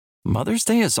Mother's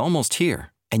Day is almost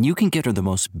here, and you can get her the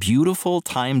most beautiful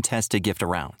time-tested gift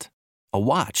around. A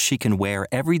watch she can wear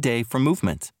every day from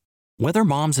Movement. Whether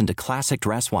mom's into classic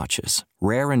dress watches,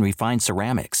 rare and refined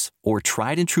ceramics, or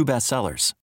tried and true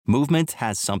bestsellers, Movement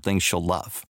has something she'll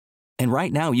love. And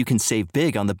right now you can save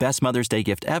big on the best Mother's Day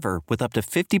gift ever with up to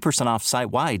 50% off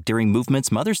site-wide during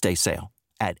Movement's Mother's Day sale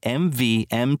at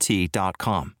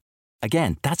MVMT.com.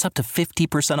 Again, that's up to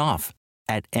 50% off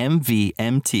at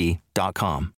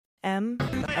MVMT.com.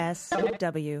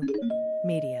 MSW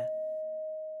Media.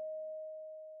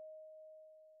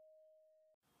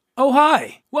 Oh,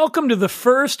 hi. Welcome to the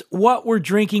first What We're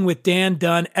Drinking with Dan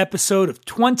Dunn episode of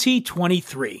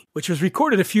 2023, which was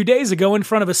recorded a few days ago in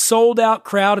front of a sold-out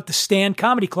crowd at the Stand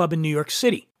Comedy Club in New York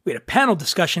City. We had a panel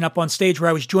discussion up on stage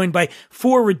where I was joined by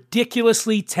 4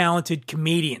 ridiculously talented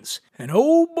comedians. And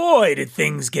oh boy, did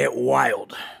things get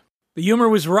wild. The humor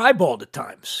was ribald at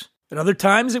times. At other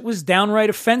times, it was downright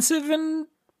offensive and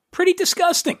pretty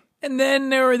disgusting. And then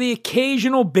there were the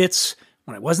occasional bits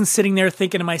when I wasn't sitting there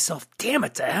thinking to myself, damn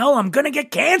it to hell, I'm going to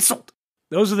get canceled.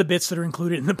 Those are the bits that are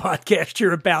included in the podcast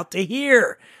you're about to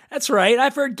hear. That's right,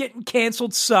 I've heard getting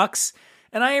canceled sucks,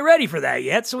 and I ain't ready for that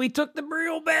yet, so we took the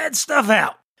real bad stuff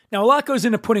out. Now, a lot goes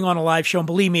into putting on a live show, and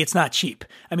believe me, it's not cheap.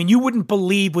 I mean, you wouldn't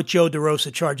believe what Joe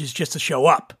DeRosa charges just to show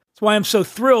up. That's why I'm so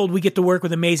thrilled we get to work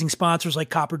with amazing sponsors like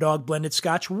Copper Dog Blended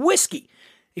Scotch Whiskey.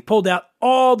 They pulled out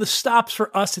all the stops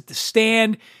for us at the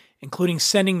Stand, including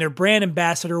sending their brand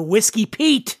ambassador, Whiskey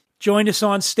Pete, joined us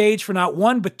on stage for not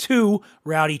one but 2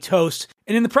 rowdy toasts.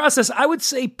 And in the process, I would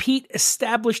say Pete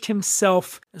established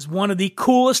himself as one of the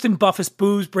coolest and buffest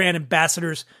booze brand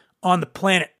ambassadors on the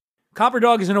planet. Copper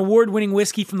Dog is an award-winning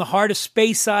whiskey from the heart of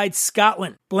Speyside,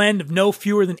 Scotland. Blend of no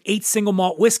fewer than 8 single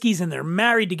malt whiskeys, and they're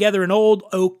married together in old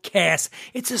oak casks.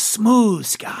 It's a smooth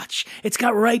scotch. It's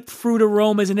got ripe fruit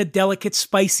aromas and a delicate,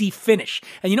 spicy finish.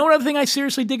 And you know what other thing I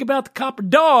seriously dig about the Copper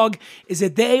Dog is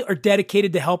that they are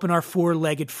dedicated to helping our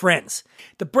 4-legged friends.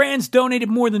 The brand's donated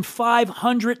more than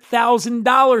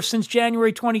 $500,000 since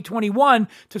January 2021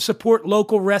 to support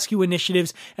local rescue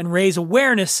initiatives and raise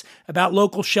awareness about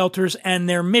local shelters and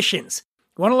their missions.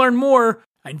 You want to learn more?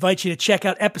 I invite you to check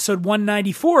out episode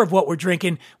 194 of What We're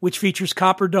Drinking, which features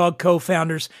Copper Dog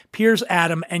co-founders Piers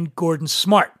Adam and Gordon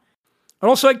Smart. I'd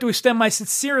also like to extend my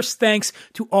sincerest thanks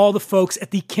to all the folks at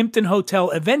the Kimpton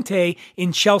Hotel Evente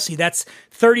in Chelsea. That's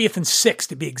 30th and 6th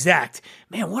to be exact.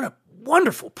 Man, what a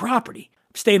wonderful property.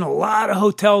 I've stayed in a lot of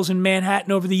hotels in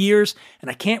Manhattan over the years, and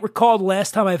I can't recall the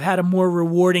last time I've had a more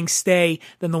rewarding stay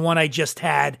than the one I just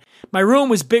had. My room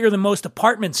was bigger than most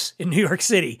apartments in New York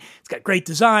City. It's got great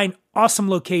design, awesome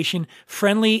location,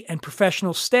 friendly and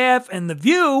professional staff, and the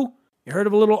view. You heard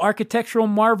of a little architectural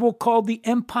marvel called the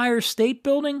Empire State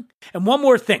Building? And one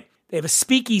more thing. They have a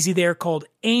speakeasy there called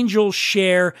Angel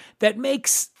Share that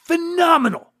makes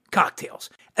phenomenal cocktails.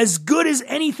 As good as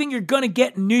anything you're going to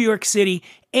get in New York City,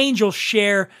 Angel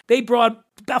Share. They brought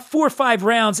about 4 or 5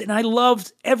 rounds, and I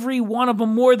loved every one of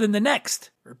them more than the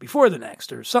next, or before the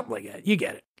next, or something like that. You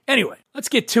get it. Anyway, let's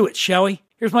get to it, shall we?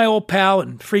 Here's my old pal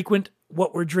and frequent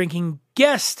What We're Drinking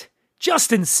guest,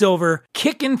 Justin Silver,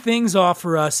 kicking things off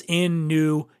for us in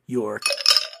New York.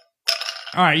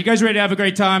 All right, you guys ready to have a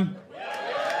great time?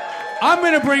 I'm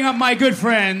going to bring up my good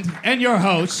friend and your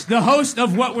host, the host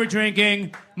of What We're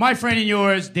Drinking, my friend and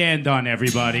yours, Dan Dunn,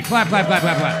 everybody. Clap, clap, clap,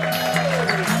 clap, clap.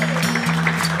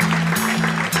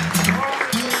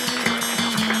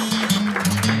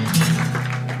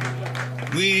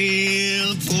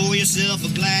 Well, pour yourself a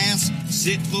glass,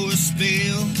 sit for a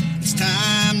spill. It's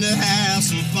time to have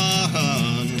some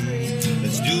fun.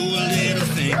 Let's do a little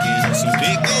thinking, some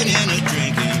picking and a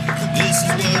drinking. This is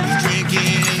what we're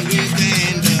drinking with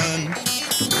Dan Dunn.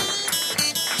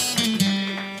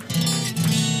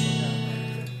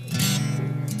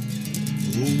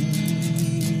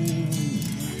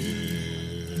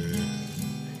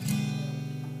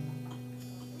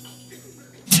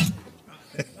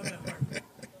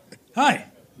 Hi,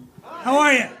 how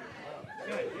are you?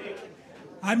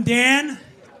 I'm Dan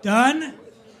Dunn.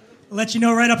 I'll let you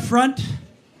know right up front,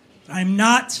 I'm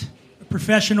not a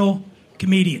professional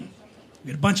comedian.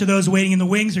 We've got a bunch of those waiting in the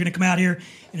wings. They're going to come out here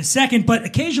in a second, but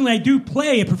occasionally I do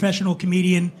play a professional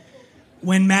comedian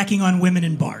when macking on women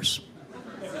in bars.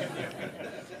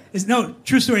 No,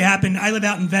 true story happened. I live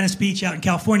out in Venice Beach, out in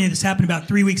California. This happened about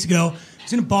 3 weeks ago. I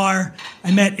was in a bar.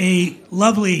 I met a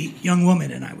lovely young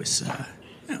woman, and I was...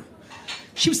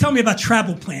 she was telling me about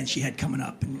travel plans she had coming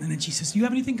up. And then she says, do you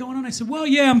have anything going on? I said, well,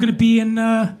 yeah, I'm going to be in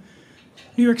New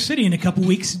York City in a couple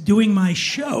weeks doing my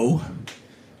show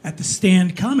at the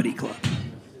Stand Comedy Club.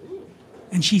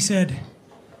 And she said,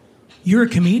 you're a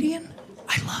comedian?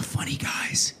 I love funny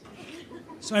guys.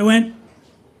 So I went,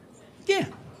 yeah.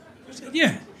 I said,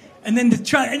 yeah. And then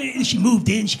and she moved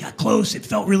in. She got close. It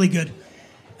felt really good.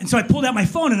 And so I pulled out my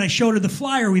phone and I showed her the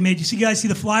flyer we made. You guys see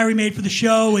the flyer we made for the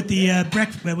show at the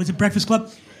Breakfast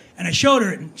Club? And I showed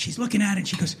her, and she's looking at it, and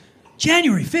she goes,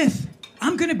 January 5th.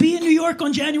 I'm going to be in New York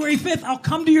on January 5th. I'll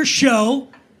come to your show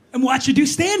and watch you do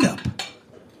stand-up.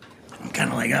 I'm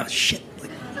kind of like, oh, shit. What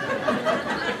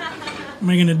am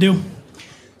I going to do?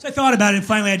 So I thought about it, and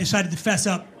finally I decided to fess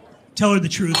up, tell her the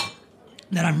truth,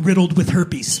 that I'm riddled with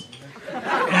herpes.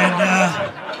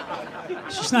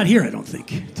 And she's not here, I don't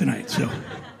think, tonight. So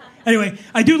anyway,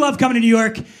 I do love coming to New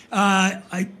York.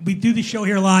 We do the show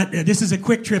here a lot. This is a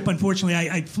quick trip, unfortunately.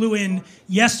 I flew in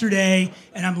yesterday,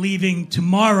 and I'm leaving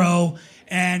tomorrow.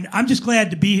 And I'm just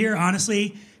glad to be here,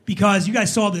 honestly, because you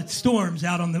guys saw the storms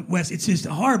out on the west. It's just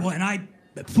horrible, and I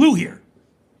flew here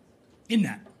in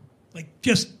that. Like,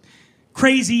 just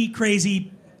crazy,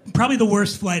 probably the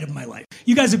worst flight of my life.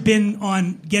 You guys have been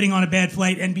getting on a bad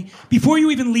flight, and before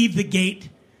you even leave the gate,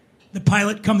 the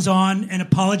pilot comes on and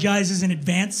apologizes in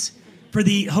advance for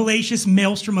the hellacious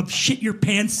maelstrom of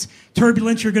shit-your-pants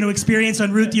turbulence you're going to experience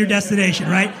en route to your destination,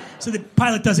 right? So the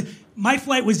pilot does it. My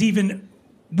flight was even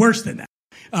worse than that.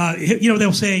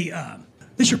 They'll say,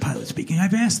 this is your pilot speaking.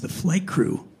 I've asked the flight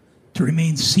crew to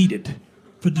remain seated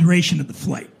for the duration of the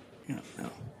flight. No.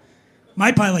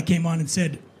 My pilot came on and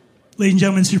said, ladies and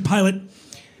gentlemen, this is your pilot,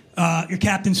 your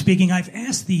captain speaking. I've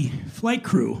asked the flight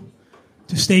crew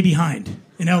to stay behind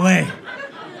in L.A.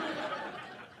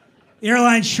 The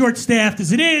airline's short-staffed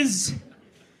as it is.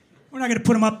 We're not going to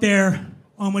put them up there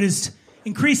on what is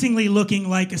increasingly looking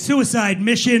like a suicide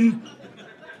mission.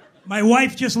 My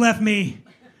wife just left me.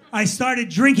 I started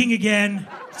drinking again.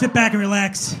 Sit back and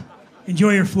relax.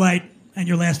 Enjoy your flight and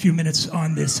your last few minutes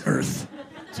on this earth.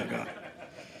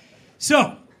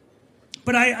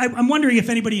 But I'm wondering if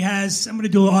anybody has, I'm going to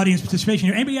do an audience participation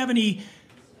here. Anybody have any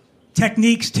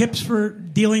techniques, tips for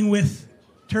dealing with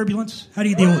turbulence? How do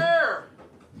you deal with it?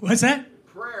 What's that?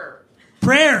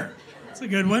 Prayer. That's a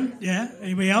good one. Yeah.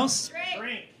 Anybody else?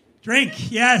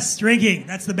 Drink. Yes, drinking.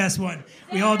 That's the best one.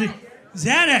 We all do.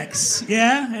 Xanax.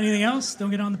 Yeah. Anything else?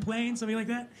 Don't get on the plane, something like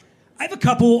that. I have a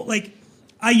couple,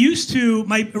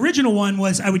 my original one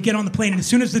was I would get on the plane, and as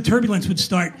soon as the turbulence would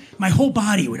start, my whole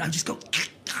body I'd just go,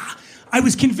 I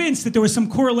was convinced that there was some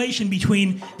correlation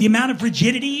between the amount of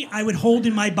rigidity I would hold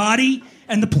in my body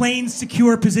and the plane's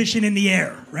secure position in the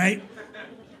air, right?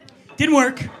 Didn't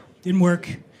work.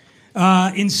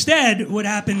 Instead, what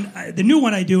happened, the new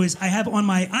one I do is I have on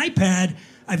my iPad,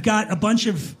 I've got a bunch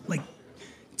of,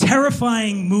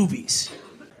 terrifying movies.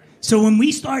 So when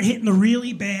we start hitting the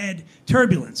really bad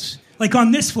turbulence, like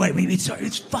on this flight,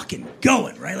 it's fucking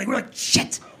going, right? We're like,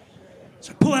 shit.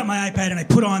 So I pull out my iPad and I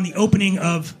put on the opening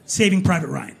of Saving Private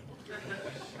Ryan,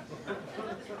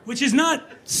 which is not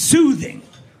soothing,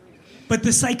 but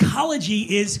the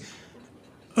psychology is,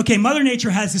 okay, Mother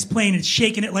Nature has this plane, it's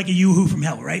shaking it like a yoo-hoo from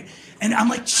hell, right? And I'm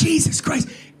like, Jesus Christ.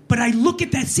 But I look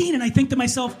at that scene and I think to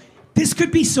myself, this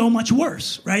could be so much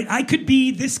worse, right? I could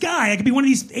be this guy. I could be one of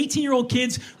these 18-year-old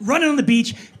kids running on the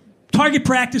beach, target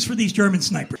practice for these German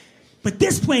snipers. But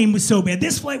this plane was so bad.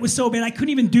 This flight was so bad. I couldn't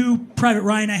even do Private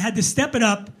Ryan. I had to step it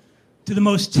up to the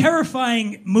most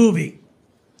terrifying movie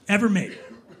ever made.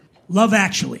 Love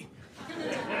Actually.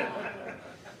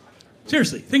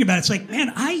 Seriously, think about it. It's like,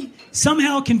 man, I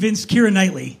somehow convinced Keira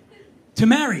Knightley to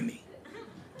marry me.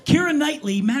 Keira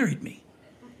Knightley married me.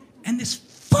 And this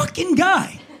fucking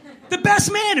guy, the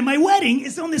best man in my wedding,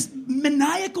 is on this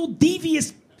maniacal,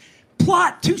 devious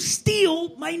plot to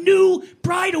steal my new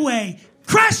bride away.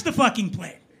 Crash the fucking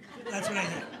plane. That's what I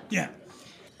did. Yeah.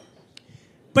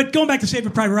 But going back to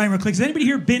Saving Private Ryan real quick, has anybody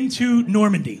here been to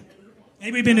Normandy?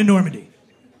 Anybody been to Normandy?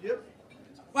 Yep.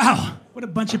 Wow, what a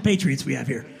bunch of patriots we have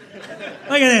here.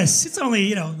 Look at this. It's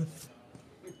only, the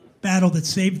battle that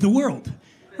saved the world.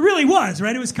 It really was,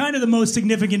 right? It was kind of the most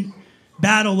significant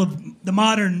battle of the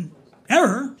modern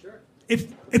era. Sure.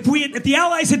 If the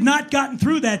Allies had not gotten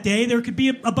through that day, there could be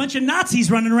a bunch of Nazis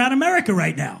running around America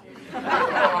right now.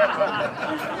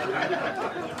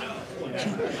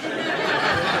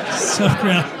 So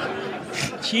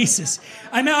gross. Jesus.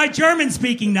 I know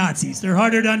German-speaking Nazis. They're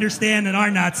harder to understand than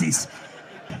our Nazis.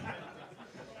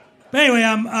 But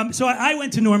anyway, so I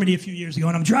went to Normandy a few years ago,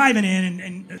 and I'm driving in,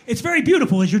 and it's very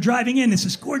beautiful as you're driving in. It's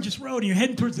this gorgeous road, and you're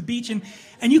heading towards the beach, and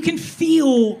you can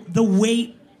feel the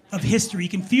weight of history. You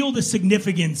can feel the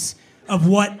significance of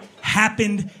what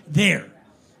happened there.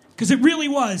 Because it really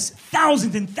was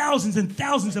thousands and thousands and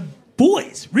thousands of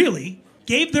boys, really,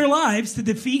 gave their lives to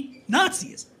defeat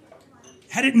Nazism.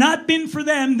 Had it not been for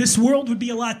them, this world would be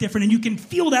a lot different, and you can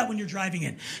feel that when you're driving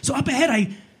in. So up ahead, I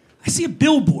see a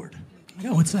billboard. I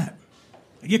go, what's that?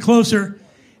 I get closer,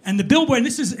 and the billboard, and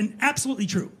this is absolutely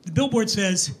true, the billboard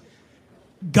says,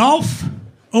 Golf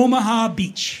Omaha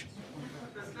Beach.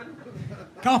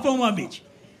 Golf Omaha Beach.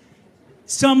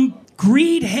 Some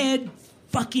greedhead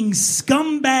fucking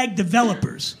scumbag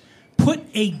developers put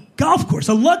a golf course,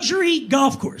 a luxury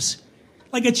golf course,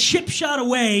 like a chip shot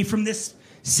away from this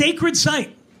sacred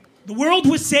site. The world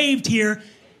was saved here,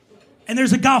 and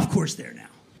there's a golf course there now.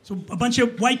 So a bunch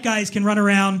of white guys can run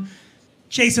around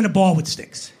chasing a ball with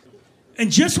sticks.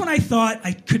 And just when I thought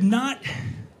I could not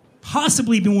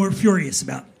possibly be more furious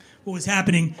about what was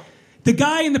happening, the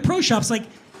guy in the pro shop's like,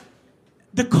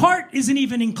 the cart isn't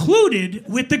even included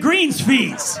with the greens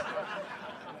fees.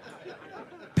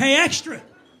 Pay extra.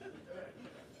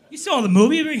 You saw the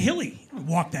movie, very hilly.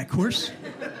 Walk that course.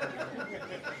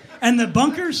 And the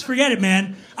bunkers, forget it,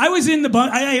 man. I was in the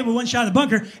bunker. I had one shot in the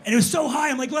bunker, and it was so high.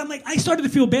 I'm like, I started to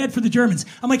feel bad for the Germans.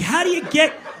 I'm like, how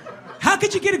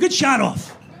could you get a good shot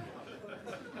off?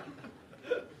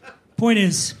 Point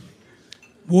is,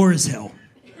 war is hell.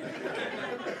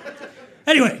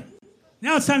 Anyway,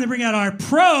 now it's time to bring out our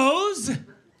pros.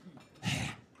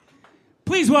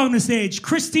 Please welcome to the stage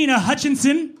Christina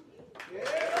Hutchinson.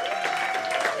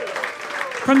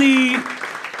 From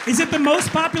is it the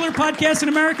most popular podcast in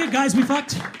America, Guys We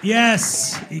Fucked?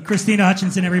 Yes. Christina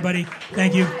Hutchinson, everybody.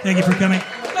 Thank you. Thank you for coming.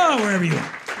 Oh, wherever you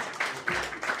are.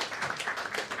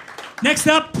 Next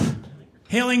up,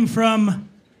 hailing from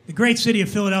the great city of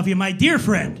Philadelphia, my dear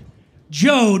friend,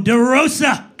 Joe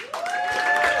DeRosa.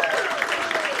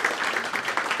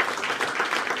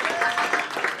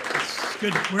 It's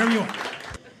good, wherever you are.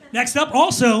 Next up,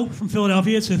 also from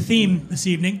Philadelphia, it's a theme this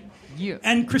evening. Yeah.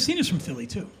 And Christina's from Philly,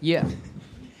 too. Yeah.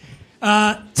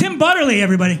 Tim Butterly,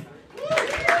 everybody.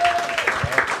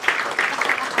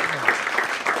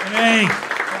 Hey,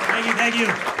 thank you.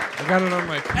 I got it on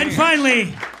my pen. And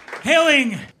finally,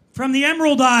 hailing from the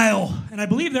Emerald Isle, and I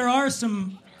believe there are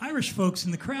some Irish folks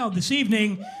in the crowd this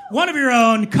evening, one of your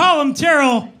own, Colm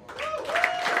Terrell.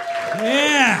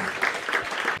 Yeah.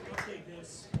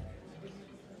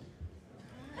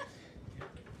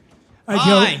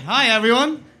 Hi,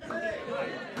 everyone.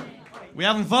 We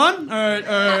having fun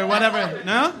or whatever?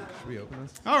 No? Should we open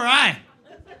this? All right.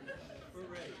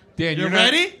 Dan, You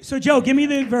ready? So, Joe, give me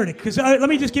the verdict. Because let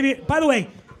me just give you, by the way,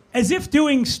 as if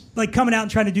doing, like, coming out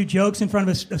and trying to do jokes in front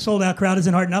of a sold-out crowd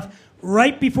isn't hard enough,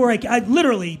 right before I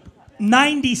literally,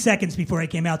 90 seconds before I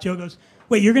came out, Joe goes,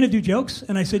 wait, you're going to do jokes?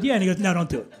 And I said, yeah. And he goes, no, don't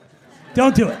do it.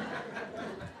 Don't do it.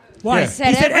 Why? Yeah.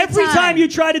 He said, every time you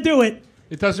try to do it,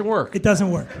 It doesn't work. it doesn't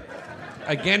work.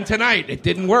 Again tonight, it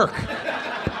didn't work.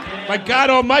 My God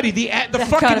Almighty, the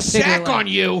fucking sack on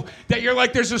you that you're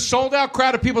like, there's a sold-out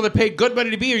crowd of people that paid good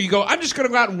money to be here. You go, I'm just going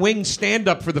to go out and wing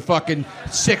stand-up for the fucking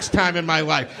 6th time in my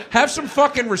life. Have some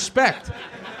fucking respect.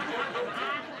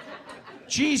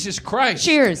 Jesus Christ.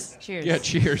 Cheers. Cheers. Yeah,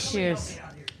 cheers. Cheers.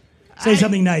 Say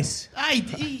something nice.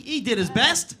 He did his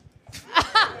best.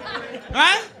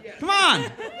 Right? Come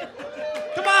on.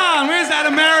 Come on. Where's that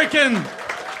American?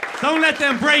 Don't let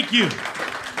them break you.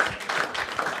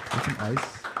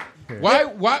 Why?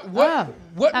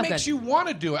 What I'm makes good. you want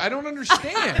to do it? I don't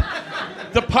understand.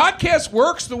 The podcast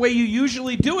works the way you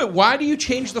usually do it. Why do you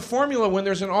change the formula when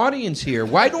there's an audience here?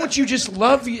 Why don't you just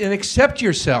love and accept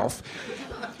yourself?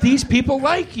 These people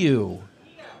like you.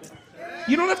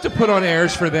 You don't have to put on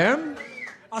airs for them.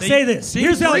 I'll say this.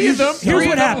 Here's what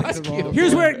happens.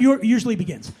 Here's where it usually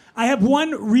begins. I have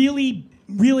one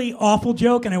really awful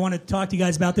joke, and I want to talk to you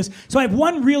guys about this. So I have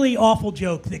one really awful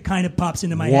joke that kind of pops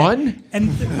into my head. One? And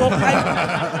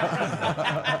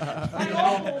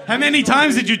How many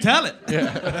times did you tell it? 10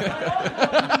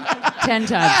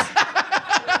 times.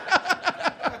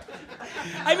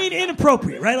 I mean,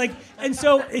 inappropriate, right? Like, and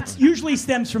so it usually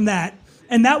stems from that.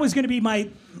 And that was going to be my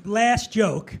last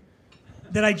joke.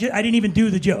 That I didn't even do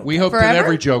the joke. We hope that Forever?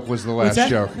 every joke was the last that?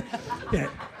 joke. Yeah.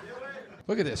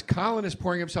 Look at this. Colin is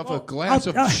pouring himself a glass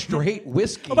of straight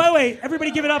whiskey. Oh, by the way,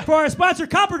 everybody give it up for our sponsor,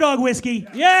 Copper Dog Whiskey.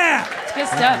 Yeah! It's good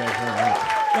stuff.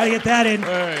 Gotta get that in.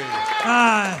 Hey.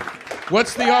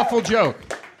 What's the awful joke?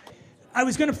 I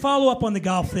was going to follow up on the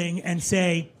golf thing and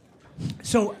say,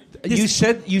 so... You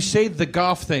say the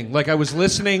golf thing like I was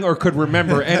listening or could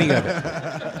remember any of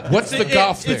it. What's the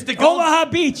golf thing? It's the Omaha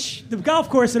Beach, the golf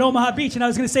course at Omaha Beach. And I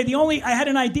was going to say I had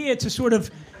an idea to sort of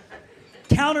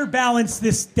counterbalance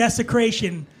this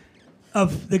desecration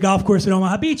of the golf course at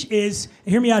Omaha Beach is,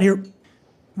 hear me out here,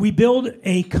 we build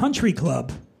a country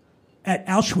club at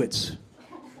Auschwitz.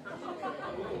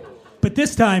 But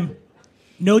this time,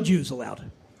 no Jews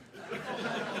allowed.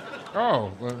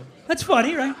 Oh, well, That's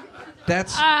funny, right?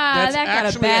 that's that got a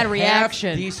actually bad a reaction.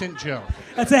 half decent joke.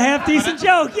 That's a half-decent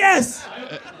joke, yes!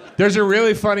 There's a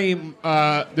really funny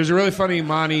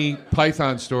Monty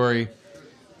Python story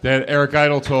that Eric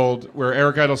Idle told, where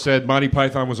Eric Idle said Monty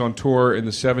Python was on tour in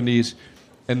the 70s,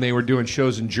 and they were doing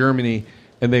shows in Germany,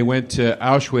 and they went to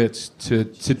Auschwitz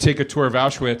to take a tour of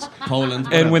Auschwitz, Poland.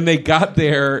 And when they got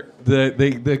there,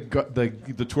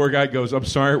 the tour guide goes, "I'm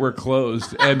sorry, we're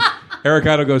closed." And Eric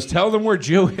Idle goes, "Tell them we're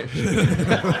Jewish."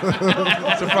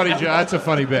 It's a funny joke. That's a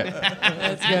funny bit.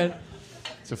 That's good.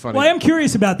 It's a funny. Well, I am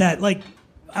curious about that. Like,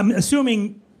 I'm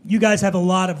assuming you guys have a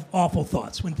lot of awful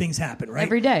thoughts when things happen, right?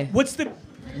 Every day. What's the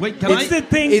Wait, what's the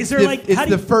thing? Is there like it's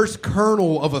the first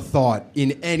kernel of a thought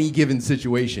in any given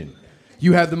situation.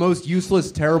 You have the most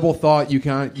useless, terrible thought you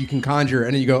can conjure,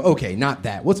 and then you go, okay, not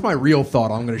that. What's my real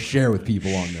thought I'm going to share with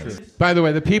people on this? By the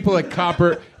way, the people at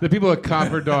Copper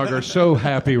Dog are so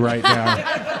happy right now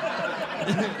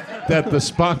that the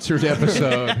sponsored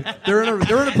episode. They're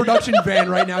in a production van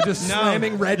right now, just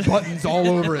slamming red buttons all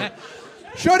over it.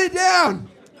 Shut it down.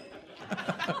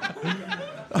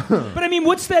 But I mean,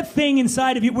 what's that thing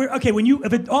inside of you? When you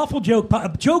have an awful joke, a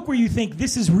joke where you think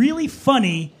this is really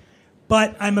funny,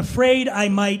 but I'm afraid I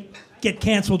might get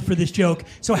canceled for this joke.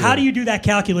 So how do you do that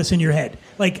calculus in your head?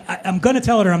 Like, I'm going to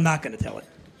tell it or I'm not going to tell it.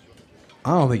 I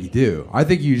don't think you do. I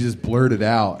think you just blurt it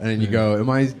out, and then you go,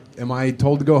 "Am I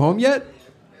told to go home yet?"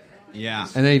 Yeah.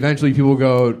 And then eventually people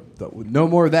go, "No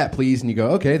more of that, please." And you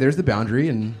go, "Okay, there's the boundary,"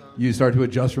 and you start to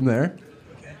adjust from there.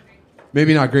 Okay.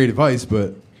 Maybe not great advice,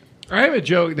 but I have a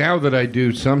joke now that I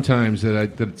do sometimes that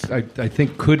I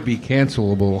think could be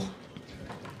cancelable.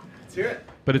 Let's hear it.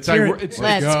 But it's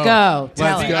Let's go.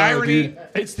 Tell the it. irony. Dude.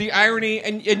 It's the irony,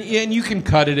 and you can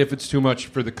cut it if it's too much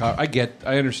for the cop. I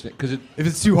understand because if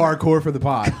it's too hardcore for the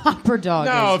pod. Copper Dog.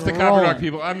 No, is if the rolling. Copper Dog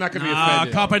people, I'm not going to be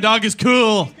offended. Copper Dog is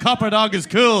cool. Copper Dog is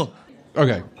cool.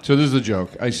 Okay, so this is a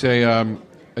joke.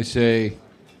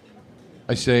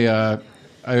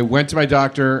 I went to my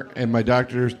doctor, and my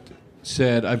doctor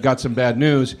said, "I've got some bad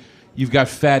news. You've got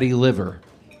fatty liver."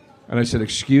 And I said,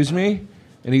 "Excuse me?"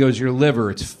 And he goes, "Your liver,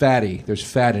 it's fatty. There's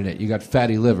fat in it. You got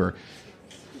fatty liver."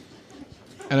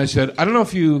 And I said, "I don't know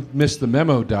if you missed the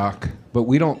memo, doc, but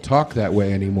we don't talk that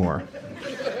way anymore.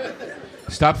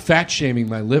 Stop fat-shaming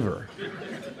my liver."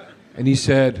 And he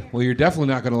said, "Well, you're definitely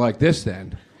not going to like this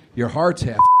then. Your heart's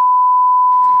half."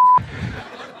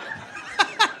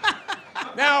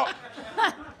 Now,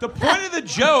 the point of the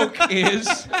joke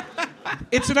is,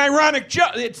 it's an ironic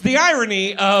joke. It's the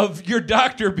irony of your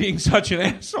doctor being such an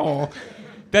asshole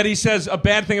that he says a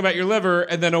bad thing about your liver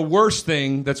and then a worse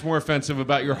thing that's more offensive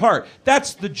about your heart.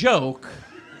 That's the joke.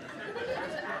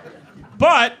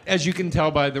 But, as you can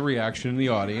tell by the reaction in the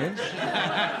audience,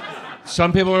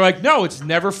 some people are like, "No, it's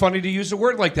never funny to use a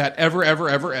word like that. Ever, ever,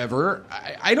 ever, ever."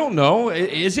 I don't know.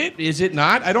 Is it? Is it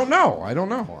not? I don't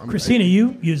know. Christina,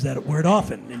 you use that word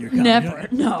often in your comedy. Never.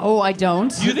 No, I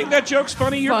don't. You think that joke's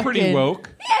funny? You're pretty Fucking- woke.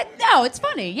 Yeah, no, it's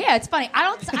funny. Yeah, it's funny. I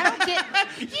don't get.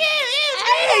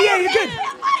 Yeah, you're good.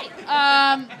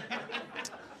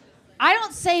 I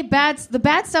don't say the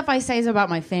bad stuff I say is about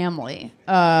my family.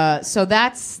 So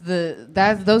that's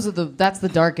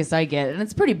the darkest I get, and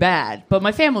it's pretty bad. But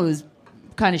my family was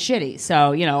kind of shitty,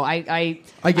 so I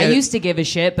used to give a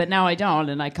shit, but now I don't,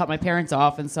 and I cut my parents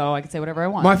off, and so I can say whatever I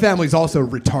want. My family's also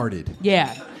retarded.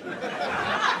 Yeah.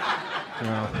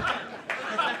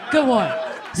 Good one.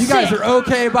 You guys are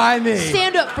okay by me.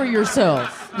 Stand up for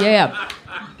yourself. Yeah.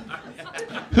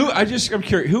 I'm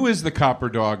curious. Who is the Copper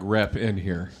Dog rep in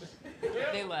here?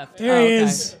 They left. There he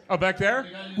is. Oh, back there?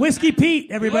 Whiskey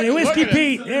Pete, everybody. Look Whiskey at it.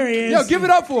 Pete. There he is. Yo, give it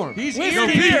up for him. He's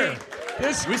Whiskey here.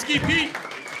 Pete. Whiskey Pete.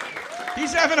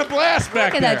 He's having a blast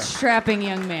back Look at there. that strapping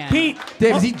young man. Pete,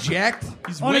 Dave, is he jacked?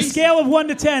 on a scale of 1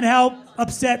 to 10, how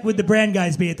upset would the brand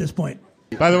guys be at this point?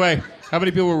 By the way, how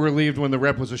many people were relieved when the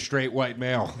rep was a straight white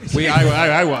male?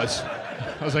 I was.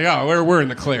 I was like, oh, we're in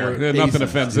the clear. Nothing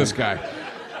offends this guy.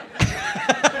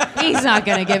 He's not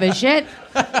going to give a shit.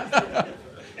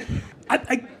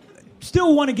 I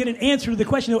still want to get an answer to the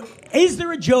question, though. Is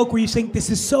there a joke where you think this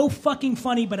is so fucking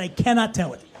funny, but I cannot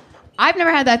tell it? I've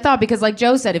never had that thought because, like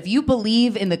Joe said, if you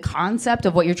believe in the concept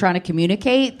of what you're trying to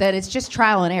communicate, then it's just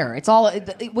trial and error. It's all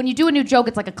when you do a new joke,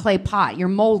 it's like a clay pot. You're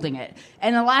molding it,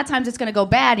 and a lot of times it's going to go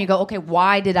bad. And you go, okay,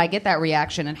 why did I get that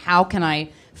reaction, and how can I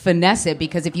finesse it?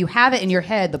 Because if you have it in your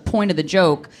head, the point of the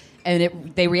joke,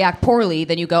 and they react poorly,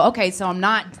 then you go, okay, so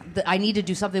I need to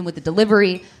do something with the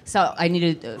delivery. So I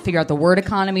need to figure out the word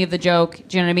economy of the joke.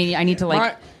 Do you know what I mean? I need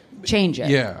to change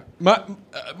it. Yeah.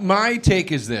 My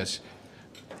take is this.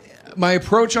 My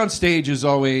approach on stage is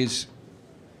always,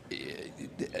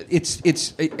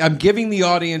 I'm giving the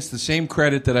audience the same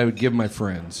credit that I would give my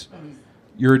friends.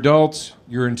 You're adults.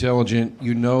 you're intelligent.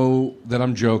 You know that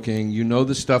I'm joking. You know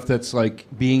the stuff that's like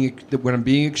when I'm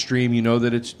being extreme. You know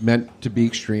that it's meant to be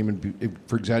extreme and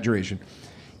for exaggeration.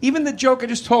 Even the joke I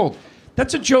just told,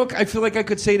 that's a joke I feel like I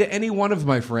could say to any one of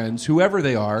my friends, whoever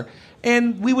they are,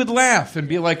 and we would laugh and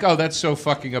be like, "Oh, that's so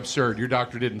fucking absurd. Your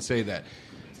doctor didn't say that."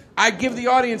 I give the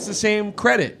audience the same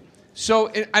credit.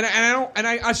 So,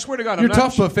 I swear to God, you're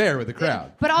tough but fair with the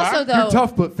crowd. But also, though, you're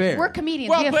tough but fair. We're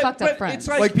comedians. We have fucked up friends.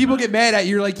 It's like people get mad at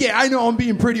you. You're like, yeah, I know I'm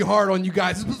being pretty hard on you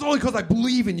guys. It's only because I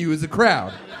believe in you as a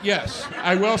crowd. Yes,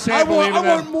 I will say I believe in them.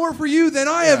 want more for you than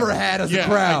I ever had as a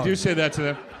crowd. I do say that to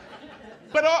them.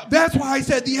 But that's why I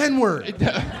said the N-word.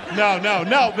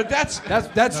 No. But that's.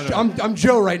 No. I'm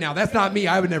Joe right now. That's not me.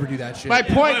 I would never do that shit. My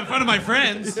point in front of my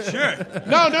friends. Sure.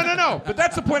 No. But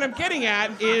that's the point I'm getting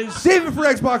at is. Save it for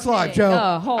Xbox Live,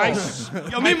 Joe.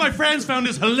 Me and my friends found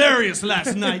this hilarious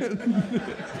last night.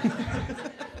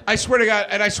 I swear to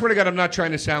God, I'm not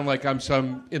trying to sound like I'm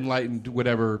some enlightened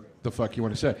whatever the fuck you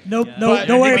want to say. Nope.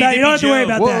 Don't worry about it. You don't have to worry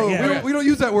about that. Yeah. We don't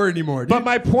use that word anymore. But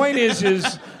my point is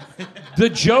the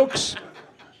jokes.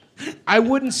 I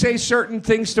wouldn't say certain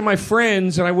things to my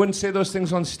friends, and I wouldn't say those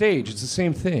things on stage. It's the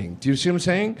same thing. Do you see what I'm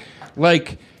saying?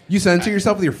 Like, you censor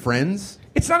yourself with your friends?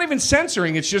 It's not even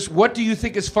censoring. It's just, what do you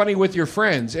think is funny with your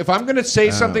friends? If I'm going to say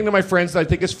something to my friends that I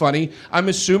think is funny, I'm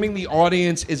assuming the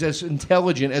audience is as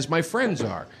intelligent as my friends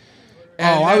are.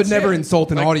 And I would never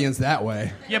insult an audience that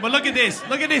way. Yeah, but look at this.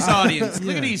 Look at this audience.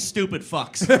 Look at these stupid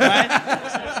fucks.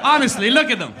 Right? Honestly,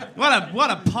 look at them. What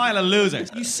a pile of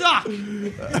losers. You suck.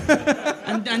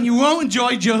 and you won't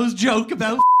enjoy Joe's joke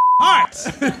about hearts.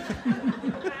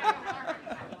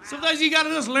 Sometimes you gotta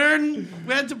just learn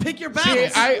when to pick your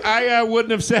battles. See, I wouldn't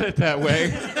have said it that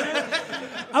way.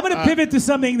 I'm going to pivot to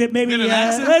something that maybe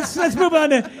let's move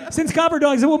on to, since Copper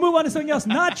Dogs, and we'll move on to something else.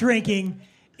 Not drinking.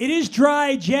 It is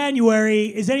dry January.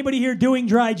 Is anybody here doing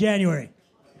dry January?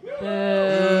 Boo.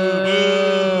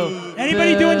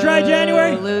 Anybody doing dry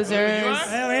January? Losers.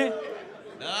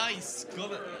 Nice.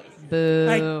 Boo. All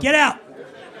right, get out.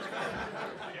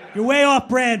 You're way off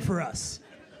brand for us.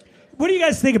 What do you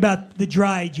guys think about the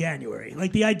dry January?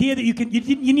 Like the idea that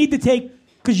you need to take,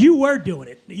 because you were doing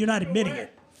it. You're not admitting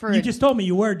it. You just told me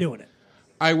you were doing it.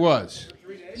 I was.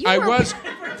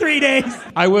 For 3 days.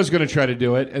 I was going to try to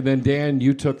do it, and then Dan,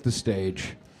 you took the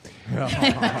stage.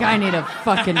 Guy need a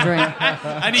fucking drink.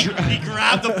 And he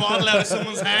grabbed the bottle out of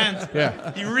someone's hand.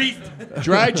 Yeah. He reached.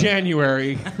 Dry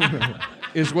January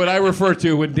is what I refer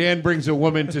to when Dan brings a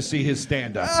woman to see his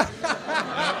stand-up.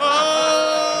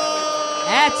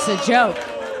 That's a joke.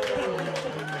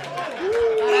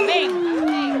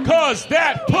 Cause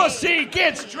that pussy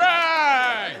gets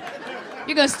dry.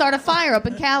 You're gonna start a fire up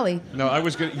in Cali. No, I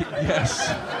was gonna. Yes.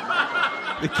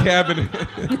 The cabin.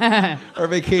 Our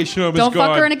vacation home is gone. Don't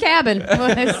fuck her in a cabin.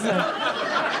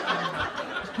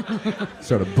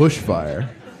 Start a bushfire.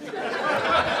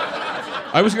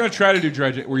 I was gonna try to do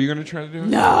dry January. Were you gonna try to do it?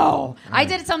 No, I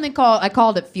did something I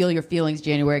called it "Feel Your Feelings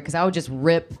January" because I would just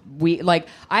rip. I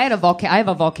have a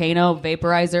volcano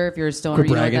vaporizer. If you're a stoner,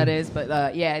 you know what that is.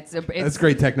 But it's that's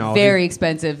great technology. Very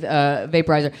expensive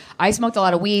vaporizer. I smoked a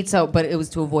lot of weed, but it was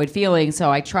to avoid feelings. So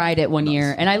I tried it one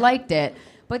year and I liked it.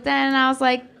 But then I was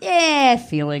like,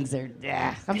 feelings are.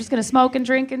 I'm just gonna smoke and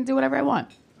drink and do whatever I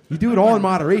want. You do it all in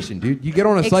moderation, dude. You get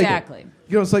on a cycle. Exactly. You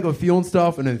get on a cycle of feeling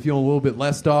stuff and then feeling a little bit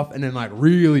less stuff and then like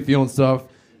really feeling stuff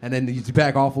and then you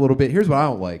back off a little bit. Here's what I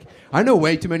don't like. I know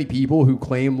way too many people who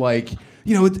claim like,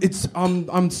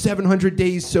 I'm 700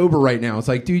 days sober right now. It's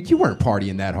like, dude, you weren't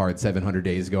partying that hard 700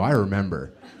 days ago. I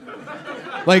remember.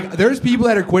 Like, there's people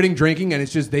that are quitting drinking and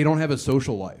it's just they don't have a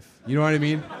social life. You know what I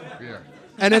mean? Yeah.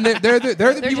 And then they're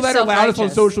the people that are loudest on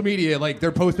social media. Like,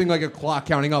 they're posting like a clock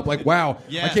counting up. Like, wow,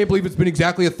 I can't believe it's been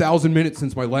exactly 1,000 minutes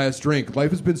since my last drink. Life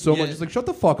has been so much. It's like, shut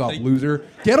the fuck up, loser.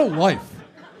 Get a life.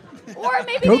 Or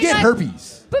maybe go get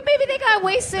herpes. But maybe they got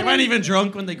wasted. They weren't even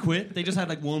drunk when they quit. They just had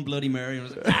like one Bloody Mary. And,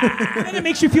 and it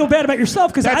makes you feel bad about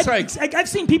yourself because I've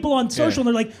seen people on social and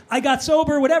they're like, I got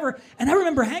sober, whatever. And I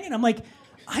remember hanging. I'm like,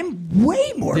 I'm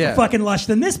way more of a fucking lush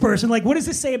than this person. Like, what does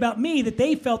this say about me that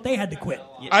they felt they had to quit?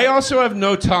 I also have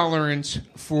no tolerance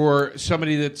for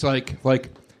somebody that's like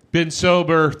been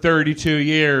sober 32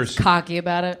 years. Cocky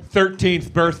about it.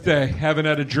 13th birthday, haven't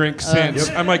had a drink since.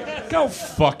 I'm like, go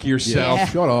fuck yourself. Yeah.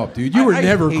 Shut up, dude. You were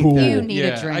never cool. You need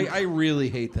a drink. I really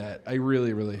hate that. I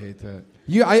really, really hate that.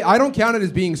 I don't count it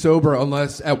as being sober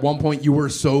unless at one point you were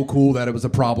so cool that it was a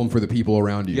problem for the people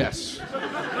around you. Yes.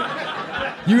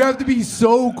 You have to be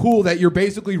so cool that you're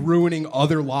basically ruining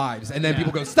other lives. And then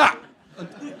people go, stop.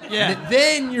 Yeah. And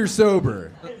then you're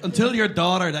sober. Until your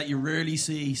daughter that you rarely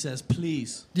see says,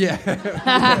 please. Yeah.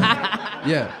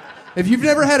 Yeah. If you've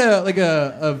never had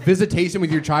a visitation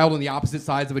with your child on the opposite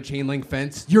sides of a chain link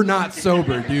fence, you're not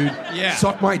sober, dude. Yeah.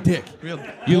 Suck my dick.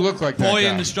 You look like that Boy guy.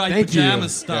 in the striped Thank you.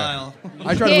 pajamas style.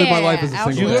 I try to live my life as a Yeah,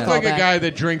 single You look dad. like a that. guy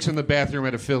that drinks in the bathroom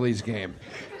at a Phillies game.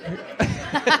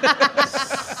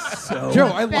 Joe,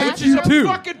 I like That's you a too.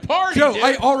 Fucking party, Joe, dude.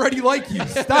 I already like you.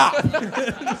 Stop.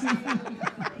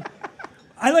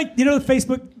 I like, the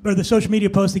Facebook or the social media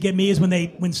posts that get me is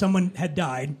when someone had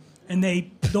died and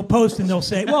they'll post and they'll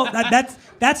say, well,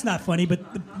 that's not funny, but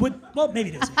well, maybe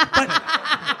it is. But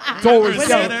It's always, When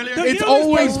said they- earlier. you it's know this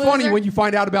always post- funny when you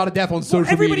find out about a death on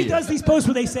social everybody media. does these posts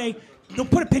where they'll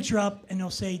put a picture up and they'll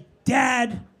say,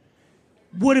 Dad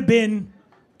would have been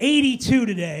 82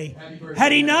 today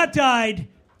had he not died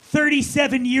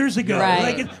 37 years ago.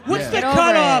 Right. Like, what's the Get over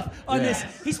cutoff on Yeah. this?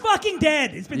 He's fucking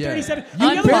dead. It's been Yeah. 37. You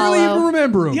And the other barely Unfollow. even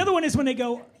remember him. The other one is when they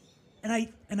go, and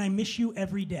I miss you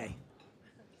every day.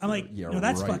 I'm like, Yeah, no,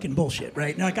 that's right. fucking bullshit,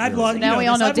 right? Now, like, I've lost. Now we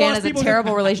all know I've Dan lost has a people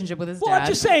terrible relationship with his Well, dad. I'm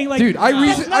just saying, like, Dude, I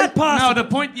that's reason- not possible. No, the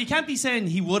point, you can't be saying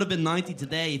he would have been 90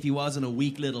 today if he wasn't a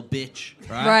weak little bitch,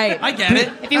 right? Right. I get it.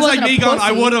 If he That's like wasn't a me going, I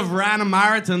pussy. would have ran a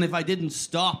marathon if I didn't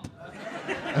stop.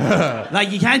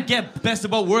 Like, you can't get best of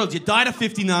both worlds. You died at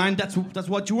 59, that's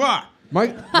what you are. My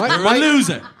You're a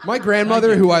loser. My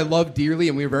grandmother, who I love dearly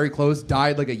and we were very close,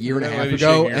 died like a year and a Yeah, half lady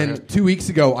ago. shaking your And head. 2 weeks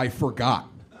ago, I forgot.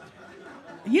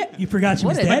 Yeah, you forgot she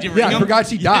was What is- dead. Did you Yeah, ring I him? forgot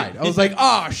she died. I was like,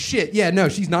 oh, shit. Yeah, no,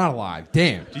 she's not alive.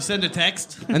 Damn. Did you send a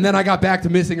text? And then I got back to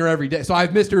missing her every day. So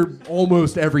I've missed her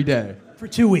almost every day, For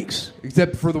 2 weeks.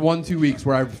 except for the 2 weeks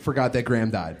where I forgot that Graham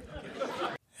died.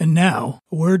 And now,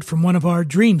 a word from one of our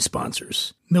dream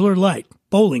sponsors, Miller Lite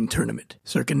Bowling Tournament,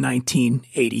 circa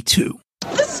 1982.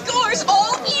 The score's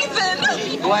all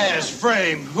even. Glass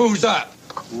frame. Who's up?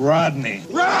 Rodney.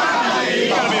 Rodney!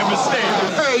 Gotta be a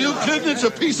mistake. Hey, you kidding? It's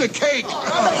a piece of cake.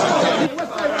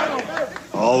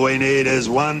 All we need is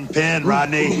one pin,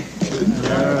 Rodney.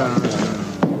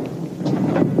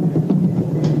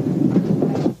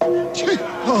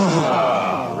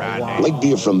 Like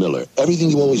beer from Miller. Everything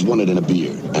you always wanted in a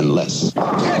beer, and less.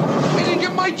 I didn't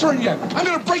get my turn yet. I'm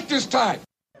gonna break this tie.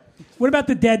 What about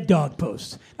the dead dog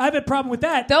post? I have a problem with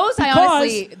that. Those, I because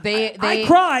honestly- they- I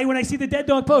cry when I see the dead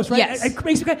dog post, right? Yes. It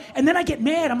makes me cry. And then I get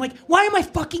mad. I'm like, why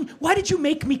did you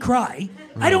make me cry?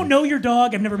 I don't know your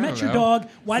dog. I've never met your know. dog.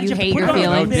 Why did You you have hate to put your it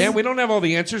on feelings. this? Dan, we don't have all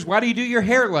the answers. Why do you do your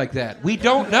hair like that? We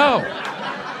don't know.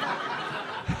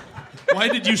 Why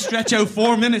did you stretch out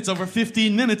 4 minutes over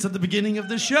 15 minutes at the beginning of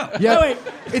this show? Yeah, No, wait.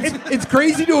 it's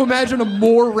crazy to imagine a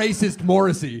more racist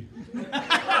Morrissey.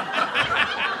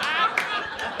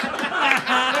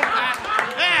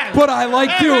 But I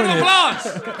like doing it.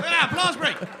 Applause! Yeah, applause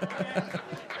break.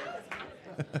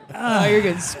 Oh, you're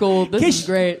getting schooled. This Kish- is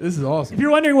great. This is awesome. If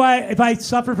you're wondering why, if I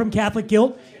suffer from Catholic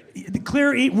guilt, the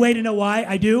clear way to know why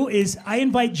I do is I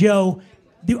invite Joe.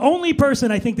 The only person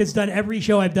I think that's done every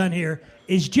show I've done here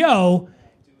is Joe,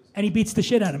 and he beats the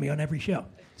shit out of me on every show.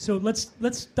 So let's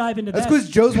dive into That's that. because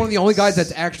Joe's one of the only guys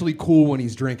that's actually cool when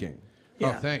he's drinking.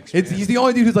 Yeah. Oh, thanks. He's the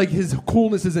only dude who's like, his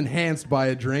coolness is enhanced by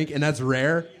a drink, and that's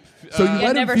rare. So you let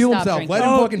him never feel stop himself. drinking. Let him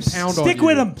Oh, fucking pound on stick you.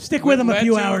 with him. Stick with him a led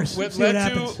few to- hours. what See what led to-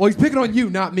 happens. Well, he's picking on you,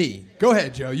 not me. Go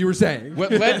ahead, Joe. You were saying.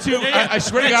 What led to? I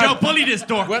swear to Hey, Joe, God. bully this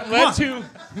dork. What Come led on. to?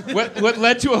 What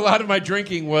led to a lot of my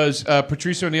drinking was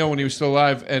Patrice O'Neill when he was still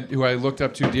alive, and who I looked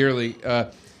up to dearly. Would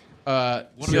have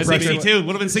been said- 62.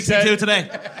 Would have been 62 said- today.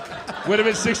 Would have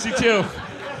been 62.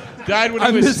 Died when he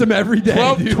I was miss him every day.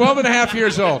 12, dude. 12 and a half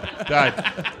years old. Died.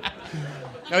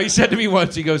 No, he said to me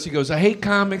once, he goes, I hate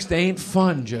comics. They ain't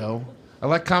fun, Joe. I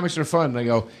like comics that are fun. And I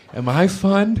go, am I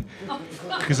fun?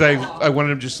 Because I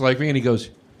wanted him just like me. And he goes,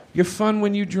 you're fun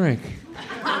when you drink.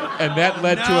 And that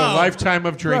led to a No. lifetime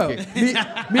of Bro, drinking.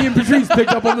 me and Patrice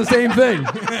picked up on the same thing.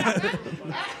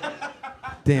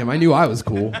 Damn, I knew I was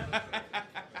cool. Well,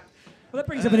 that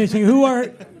brings up an interesting. Who are?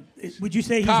 Would you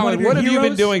say he's one of Colin, your what have you been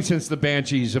heroes? doing since the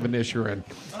Banshees of Inisherin?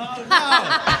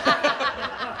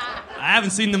 I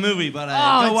haven't seen the movie, but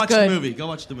Oh, go it's watch good. the movie. Go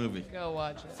watch the movie. Go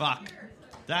watch it. Fuck.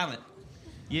 Damn it.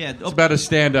 Yeah. It's about a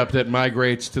stand-up that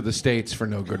migrates to the States for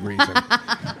no good reason.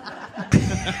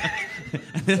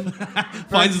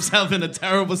 Finds himself in a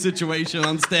terrible situation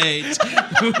on stage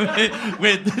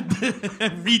with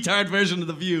the retard version of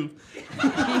The View.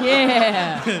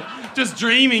 Yeah. Just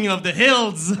dreaming of the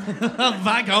hills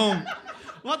back home.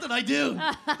 What did I do?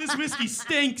 This whiskey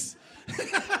stinks. I'm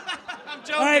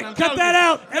joking. All right, I'm cut joking. that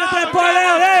out. Edit that I'm part joking.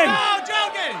 out. Hey, No,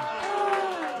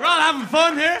 joking. We're all having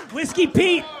fun here.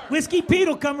 Whiskey Pete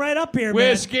will come right up here.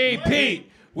 Whiskey Pete!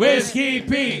 Whiskey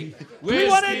Pete!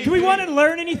 Man. Do we want to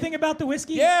learn anything about the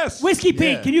whiskey? Yes. Whiskey Pete,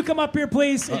 Yeah. can you come up here,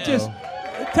 please? And just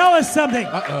tell us something.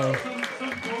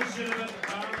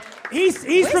 He's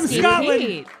from Whiskey Scotland.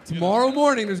 Pete. Tomorrow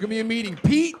morning, there's gonna be a meeting.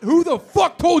 Pete, who the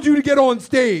fuck told you to get on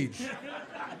stage?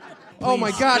 Oh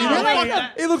my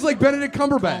God! It looks like Benedict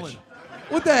Cumberbatch.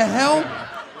 What the hell?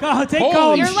 Oh, take Holy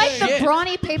Colin. You're like shit. the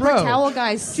brawny paper Bro, towel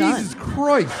guy's son. Jesus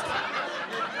Christ!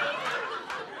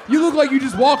 You look like you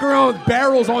just walk around with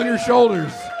barrels on your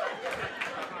shoulders.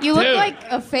 You look Dude. like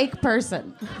a fake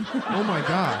person. Oh my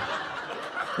God!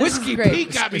 Whiskey great.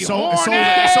 Pete got me It's all horny.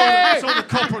 the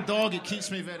copper dog. It keeps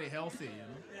me very healthy.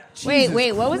 You know?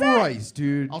 Wait, what was that? Christ,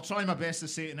 dude. I'll try my best to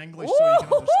say it in English so you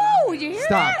can understand. Ooh, you hear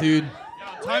Stop, that? dude.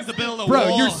 Time to build a Bro,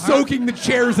 wall. you're soaking the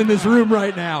chairs in this room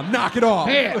right now. Knock it off.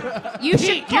 You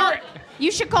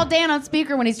should call Dan on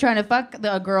speaker when he's trying to fuck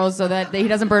the girls so that he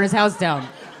doesn't burn his house down.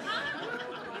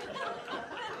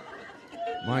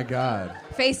 My God.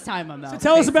 FaceTime him though. So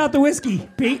tell us about the whiskey,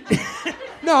 Pete.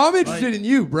 No, I'm interested in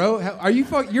you, bro. Are you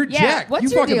You're Yeah, jacked. what's you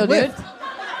your fucking deal, lift. dude?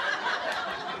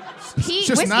 Pete,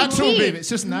 just Whiskey natural, Pete. baby. It's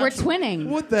just We're natural. twinning.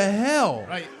 What the hell?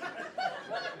 Right.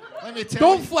 Let me tell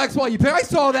Don't you. flex while you pick. I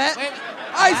saw that.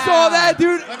 I saw that,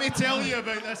 dude. Let me tell you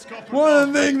about this copper One dog.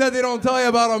 of the things that they don't tell you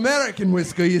about American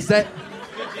whiskey is that.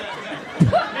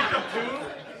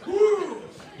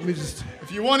 Let me just.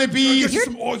 If you want to be, Your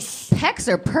pecs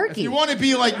are if perky. you want to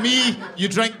be like me, you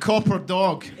drink copper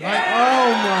dog. Right?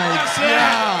 Oh my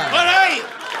God. All right.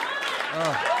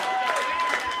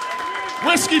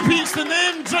 Whiskey Pete's the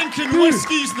name. Drinking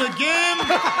whiskey's the game.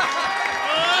 All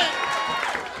right.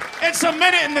 It's a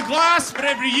minute in the glass for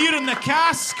every year in the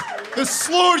cask. The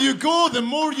slower you go, the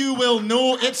more you will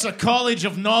know. It's a college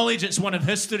of knowledge. It's one of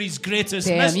history's greatest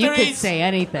Damn, mysteries. you could say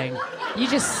anything. You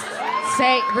just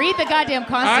read the goddamn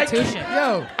Constitution.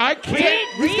 I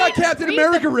can't. He's got Captain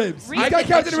America ribs. read He's got the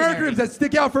Captain America dictionary. ribs that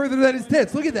stick out further than his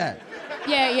tits. Look at that.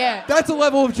 Yeah. That's a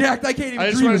level of jacked I can't even I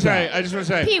just dream want to about. say. I just want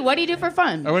to say. Pete, what do you do for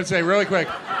fun? I want to say really quick.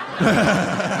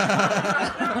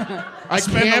 I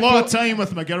spend a lot of time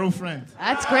with my girlfriend.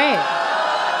 That's great.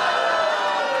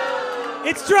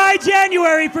 It's dry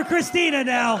January for Christina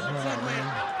now.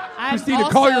 Christina,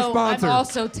 call your sponsor. I'm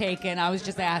also taken. I was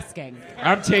just asking.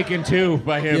 I'm taken too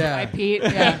by him. Yeah. Hi, Pete.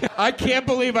 Yeah. I can't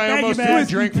believe I Thank you, almost man. threw a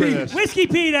Whiskey drink for Pete. this. Whiskey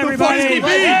Pete, everybody. Whiskey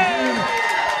Pete. Yeah.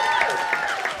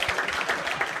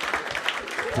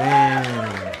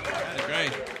 Damn.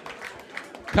 Great.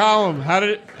 Column, how did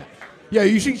it? Yeah,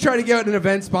 you should try to get an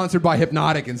event sponsored by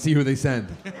Hypnotic and see who they send.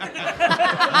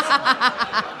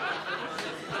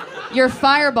 Your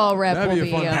Fireball rep That'd will be a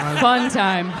be fun a time. fun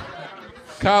time.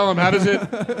 Column, how does it?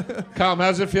 Column, how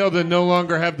does it feel to no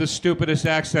longer have the stupidest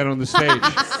accent on the stage?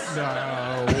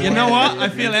 You know what? I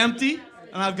feel empty,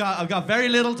 and I've got very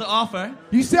little to offer.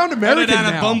 You sound Other American than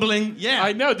a now. bumbling. Yeah.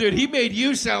 I know, dude. He made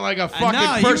you sound like a know, fucking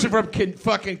you- person from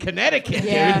fucking Connecticut,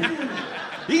 Yeah. dude.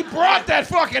 He brought that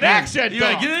fucking accent, You're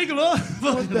like, dog.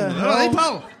 what the hell? Hey,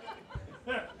 pal.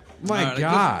 My All right,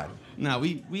 God. No,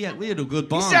 we had a good He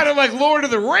bond. sounded like Lord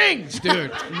of the Rings,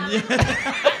 dude.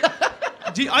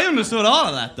 Gee, I understood all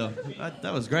of that though.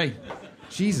 That was great.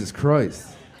 Jesus Christ.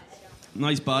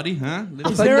 Nice body, huh?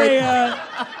 Is there a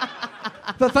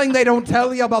The thing they don't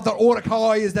tell you about the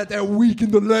Orcai is that they're weak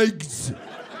in the legs.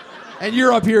 And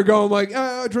you're up here going like,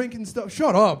 drinking stuff.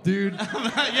 Shut up, dude.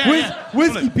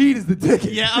 Whiskey Pete is the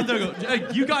ticket. Yeah, I'm there. Go.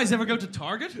 You guys ever go to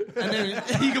Target? And then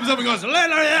he comes up and goes,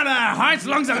 "Hearts,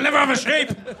 lungs, and liver of a shape."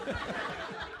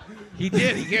 He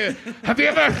did. Have you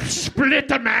ever split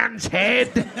a man's head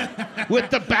with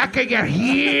the back of your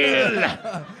heel?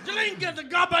 Drink at the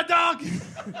gobber dog.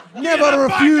 Never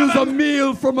refuse a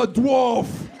meal from a dwarf.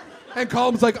 And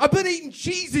Colm's like, I've been eating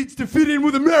Cheez-Its to fit in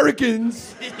with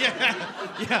Americans.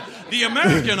 Yeah. The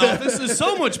American office is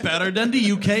so much better than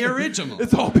the UK original.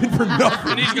 It's all been for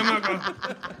nothing. And he's going,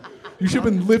 You should have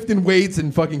been lifting weights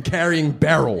and fucking carrying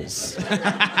barrels.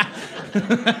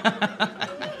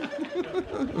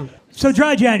 so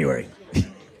dry January?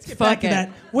 Let's get back to it. that.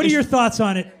 What are your thoughts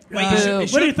on it? Boo.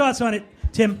 What are your thoughts on it,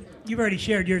 Tim? You've already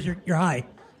shared yours. You're high.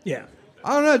 Yeah.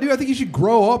 I don't know, dude. I think you should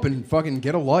grow up and fucking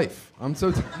get a life. I'm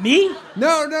so... Me?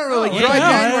 No, like dry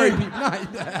January people.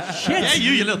 Shit. yeah,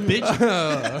 you little bitch.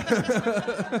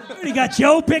 You got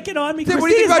Joe picking on me. Tim, what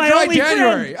do you think Christina's about my dry only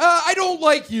January? friend. I don't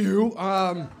like you.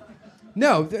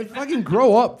 No, fucking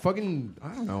grow up. Fucking, I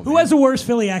don't know. Who man. has a worse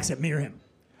Philly accent, me or him?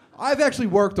 I've actually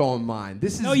worked on mine.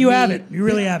 This is No, you me- haven't. You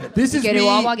really haven't. This is Get a me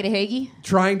Wawa, get a Hagee.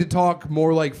 trying to talk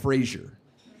more like Frasier.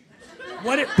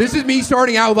 What? This is me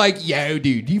starting out like, yo,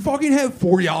 dude, do you fucking have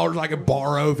 $40 I could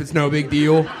borrow if it's no big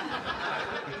deal?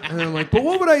 And I'm like, but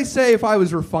what would I say if I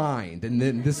was refined? And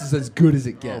then this is as good as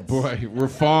it gets. Oh boy,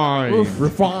 refined.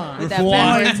 Refined. With that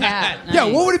backwards hat. Yeah,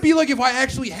 Nice. what would it be like if I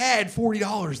actually had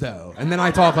 $40 though? And then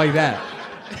I talk like that.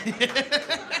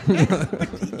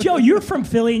 Joe, you're from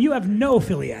Philly and you have no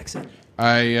Philly accent.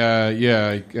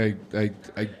 I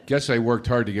guess I worked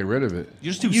hard to get rid of it.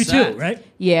 You're just too You sad. too, right?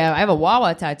 Yeah, I have a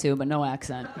Wawa tattoo, but no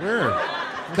accent. Where?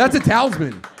 That's a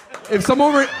talisman. If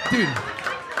someone were, dude,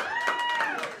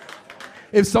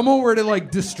 if someone were to like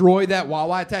destroy that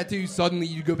Wawa tattoo, suddenly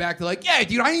you go back to like, yeah,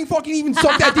 dude, I ain't fucking even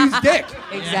suck that dude's dick.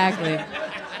 Exactly.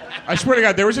 I swear to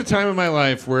God, there was a time in my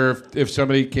life where if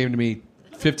somebody came to me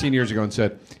 15 years ago and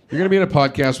said, you're going to be in a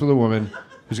podcast with a woman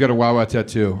who's got a Wawa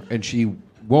tattoo and she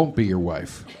won't be your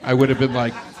wife, I would have been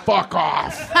like, fuck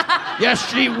off. Yes,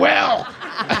 she will.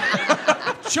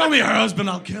 Show me her husband,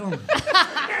 I'll kill him.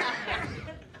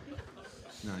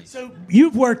 So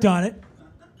you've worked on it.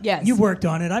 Yes. You've worked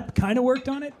on it. I've kind of worked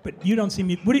on it, but you don't see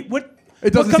me. What?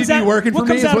 It doesn't seem to be working for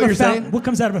me, is what you're saying? What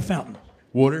comes out of a fountain?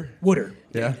 Water. Water.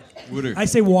 Yeah. Water. I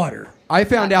say water. I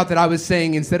found out that I was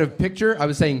saying instead of picture, I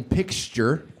was saying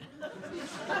pixture.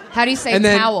 How do you say And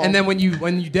then, towel? and then when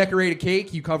you decorate a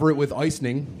cake, you cover it with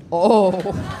icing. Oh.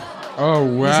 Oh,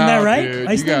 wow. Isn't that right? Dude,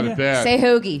 Icing, you got yeah. it bad. Say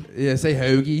hoagie. Yeah, say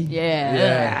hoagie.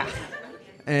 Yeah.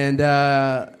 And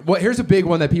here's a big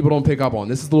one that people don't pick up on.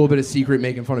 This is a little bit of secret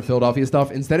making fun of Philadelphia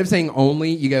stuff. Instead of saying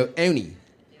only, you go oni.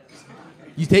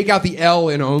 You take out the L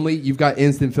in only, you've got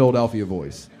instant Philadelphia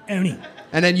voice. Oni.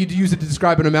 And then you use it to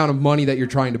describe an amount of money that you're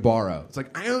trying to borrow. It's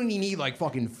like, I only need like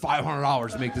fucking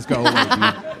 $500 to make this go away,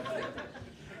 dude.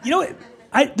 You know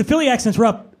what? The Philly accent's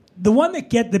rough. The one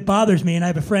that bothers me, and I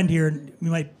have a friend here, and we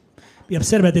might be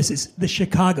upset about this, is the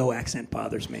Chicago accent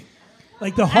bothers me.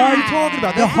 Like the hard, talking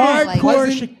about? the That's hardcore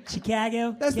pleasant.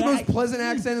 Chicago. That's the most pleasant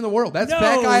accent in the world. That's No,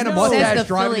 fat guy in a no. mustache Says the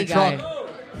driving Philly a truck. guy.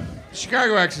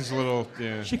 Chicago accent's a little,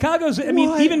 yeah. Chicago's, I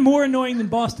mean, even more annoying than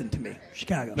Boston to me.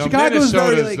 Chicago. No, Chicago's Minnesota's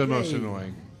very, like, the most hey.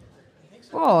 annoying.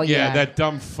 Oh, yeah. Yeah, that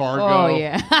dumb Fargo. Oh,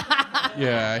 yeah.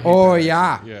 Yeah. I hate Oh, that.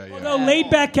 yeah. Yeah. Although laid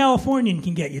back Californian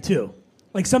can get you too.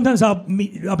 Like sometimes I'll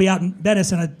be out in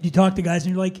Venice and you talk to guys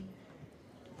and you're like,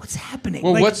 what's happening?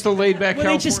 Well, like, what's the laid back well,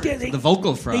 California? they just get The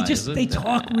vocal fry. they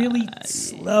talk really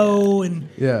slow and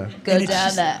Yeah. Go and it's down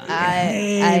just, the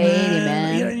hey, I-80,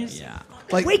 man. You know, and it's- Yeah.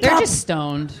 Like, Wake They're up. just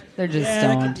stoned. They're just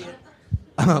Yeah,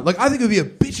 stoned. like, I think it would be a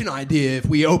bitchin' idea if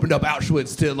we opened up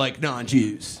Auschwitz to, like,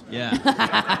 non-Jews.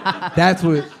 Yeah. That's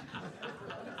what...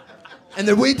 And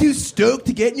they're way too stoked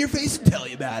to get in your face and tell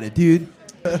you about it, dude.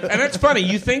 And that's funny.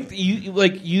 You think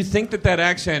that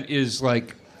accent is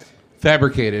like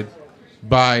fabricated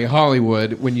by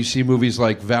Hollywood when you see movies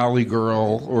like Valley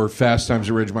Girl or Fast Times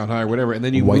at Ridgemont High or whatever, and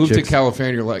then you White move chicks. to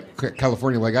California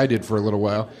like I did for a little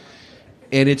while,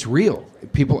 and it's real.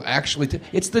 People actually.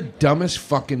 It's the dumbest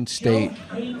fucking state.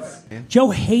 Joe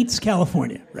hates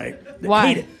California, right? Why?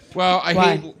 Hate it. Well,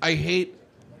 Why? I hate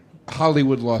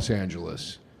Hollywood, Los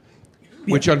Angeles,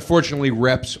 which unfortunately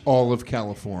reps all of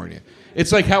California.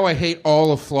 It's like how I hate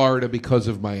all of Florida because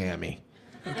of Miami.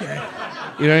 Okay.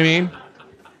 You know what I mean?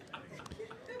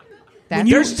 That's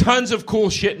There's tons of cool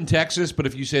shit in Texas, but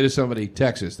if you say to somebody,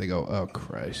 Texas, they go, oh,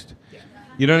 Christ.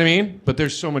 You know what I mean? But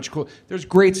there's so much cool. There's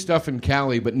great stuff in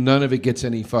Cali, but none of it gets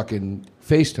any fucking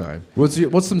FaceTime.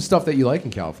 What's some stuff that you like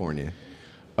in California?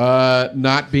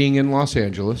 Not being in Los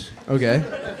Angeles. Okay.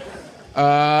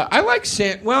 I like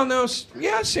San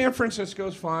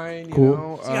Francisco's fine. You Cool.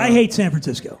 know? See, I hate San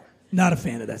Francisco. Not a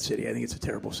fan of that city. I think it's a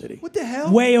terrible city. What the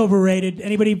hell? Way overrated.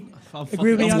 Anybody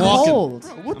agree with me I'm on that? walking. cold.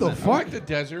 What the I fuck? like the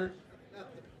desert.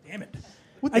 Damn it.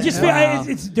 What I the just hell?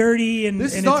 feel it's dirty and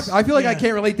This and sucks. it's- I feel like I yeah.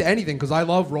 can't relate to anything because I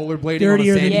love rollerblading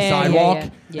Dirtier on a than- sandy Yeah, yeah,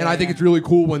 sidewalk, yeah. and I think Yeah. it's really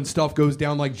cool when stuff goes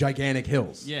down like gigantic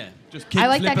hills. Yeah. Just I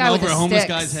like that flipping guy with over the a homeless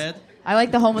sticks. guy's head. I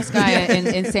like the homeless guy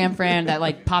in San Fran that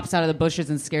like pops out of the bushes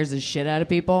and scares the shit out of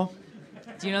people.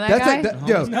 Do you know that guy?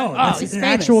 Yo, No, Oh, that's he's an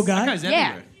famous. actual That guy. guy's Yeah.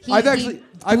 everywhere. I've actually-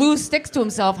 He glues sticks to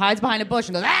himself, hides behind a bush,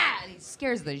 and goes, ah! And he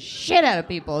scares the shit out of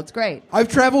people. It's great. I've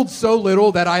traveled so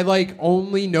little that I like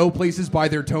only know places by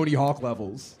their Tony Hawk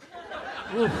levels.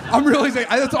 I'm really saying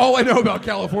that's all I know about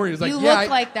California. It's like, You yeah, look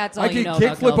like that's all I you can know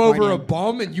about kickflip over California. a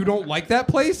bum, and you don't like that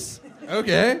place?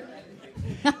 Okay.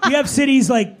 You have cities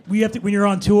like we have to, when you're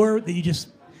on tour that you just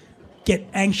get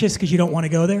anxious because you don't want to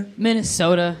go there.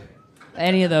 Minnesota.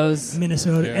 Any of those.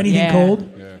 Minnesota. Yeah. Anything Yeah. cold?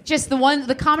 Just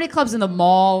the comedy clubs in the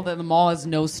mall, that the mall has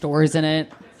no stores in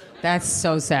it. That's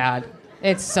so sad.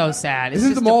 It's so sad. It's Isn't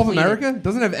the just Mall of depleted. America?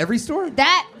 Doesn't it have every store?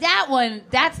 That one,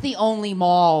 that's the only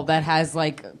mall that has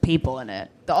like people in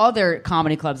it. The other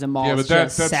comedy clubs and malls Yeah, but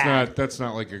just that's sad.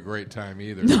 not like a great time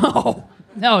either.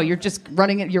 No, you're just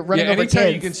running it. You're running Yeah, over anytime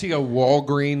kids. you can see a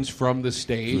Walgreens from the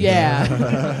stage. Yeah,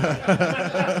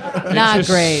 It not just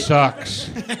great. Sucks.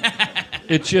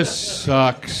 It just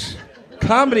sucks.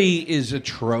 Comedy is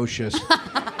atrocious.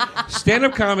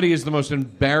 Stand-up comedy is the most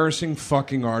embarrassing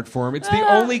fucking art form. It's the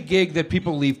only gig that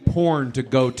people leave porn to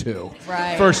go to.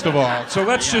 Right. First of all, so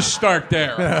let's just start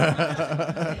there.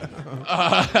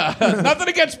 Nothing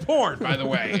against porn, by the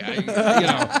way. Certainly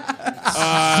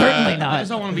I not. just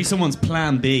don't want to be someone's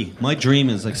plan B. My dream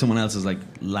is like someone else's like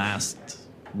last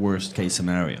worst case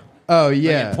scenario. Oh Like,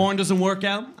 yeah. if porn doesn't work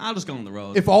out, I'll just go on the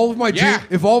road. If all of my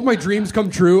dreams come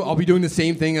true, I'll be doing the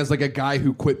same thing as like a guy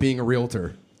who quit being a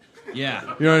realtor. Yeah.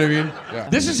 You know what I mean? Yeah.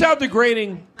 This is how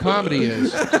degrading comedy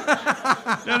is.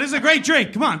 No, this is a great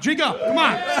drink. Come on, drink up. Come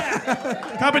on.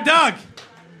 Cup of dog.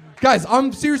 Guys,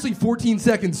 I'm seriously 14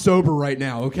 seconds sober right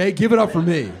now, okay? Give it up for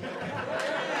me.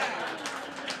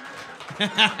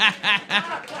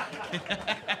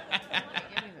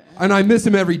 And I miss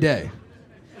him every day.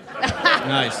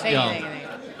 Nice. Yo.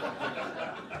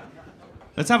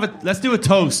 Let's do a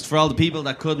toast for all the people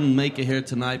that couldn't make it here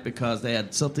tonight because they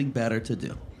had something better to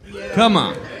do. Come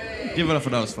on. Give it up for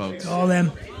those folks. All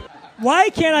them. Why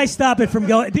can't I stop it from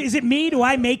going? Is it me? Do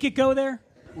I make it go there?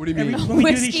 What do you mean? When we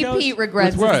do these Whiskey shows? Pete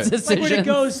regrets With what? his Like decision. when it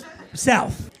goes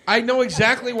south. I know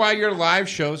exactly why your live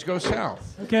shows go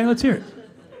south. Okay, let's hear it.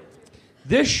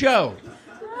 This show,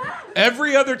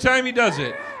 every other time he does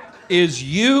it, is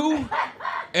you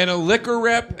and a liquor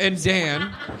rep and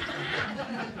Dan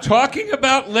talking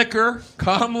about liquor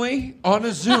calmly on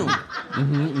a Zoom.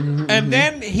 And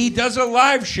then he does a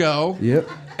live show. Yep.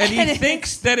 And he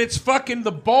thinks that it's fucking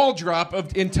the ball drop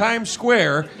in Times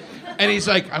Square. And he's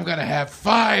like, I'm going to have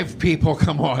 5 people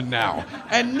come on now.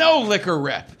 And no liquor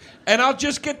rep. And I'll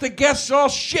just get the guests all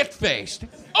shit-faced.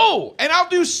 Oh, and I'll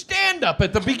do stand-up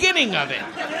at the beginning of it.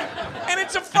 And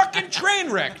it's a fucking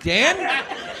train wreck, Dan.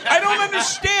 I don't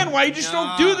understand why you just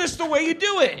don't do this the way you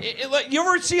do it. You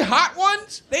ever see Hot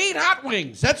Ones? They eat hot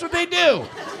wings. That's what they do.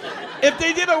 If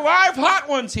they did a live Hot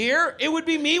Ones here, it would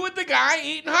be me with the guy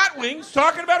eating hot wings,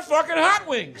 talking about fucking hot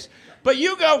wings. But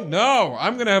you go, no,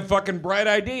 I'm going to have fucking bright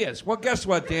ideas. Well, guess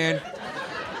what, Dan?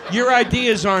 Your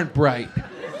ideas aren't bright.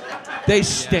 They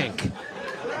stink.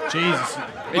 Jesus.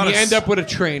 And you end up with a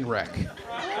train wreck.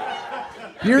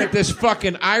 You get this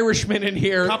fucking Irishman in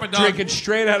here drinking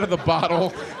straight out of the bottle.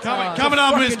 Cup of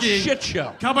dog whiskey. Shit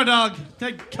show. Cup of dog.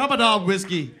 Take cup of dog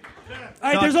whiskey.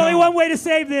 All right, there's only one way to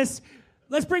save this.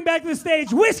 Let's bring back to the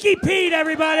stage Whiskey Pete,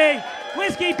 everybody.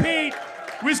 Whiskey Pete.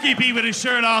 Whiskey Pete with his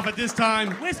shirt off at this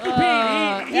time. Whiskey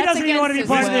Pete. He doesn't even want to be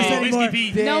part of this anymore.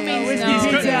 Whiskey Pete. No means Whiskey no.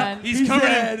 Pete's out. He's covered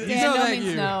dead. in... Dan, no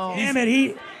means no. Damn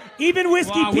it, even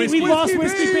Whiskey Wow, Pete, we've lost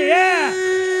Whiskey Pete. Yeah.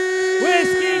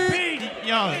 Whiskey Pete.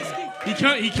 Yo,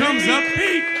 he comes up.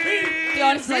 Pete. The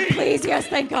audience is like, please, yes,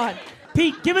 thank God.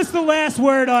 Pete, give us the last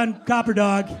word on Copper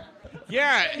Dog.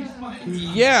 Yeah,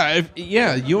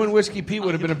 you and Whiskey Pete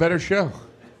would have been a better show.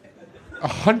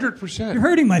 100%. You're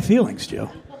hurting my feelings,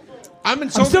 Joe. I'm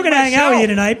still going to hang out with you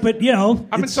tonight, but, you know.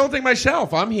 I'm insulting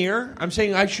myself. I'm here. I'm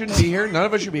saying I shouldn't be here. None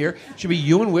of us should be here. It should be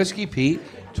you and Whiskey Pete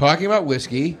talking about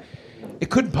whiskey. It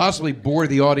couldn't possibly bore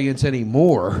the audience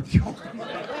anymore. You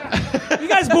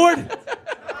guys bored?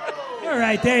 All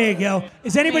right, there you go.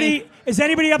 Is anybody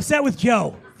upset with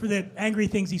Joe for the angry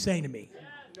things he's saying to me?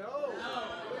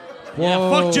 Yeah,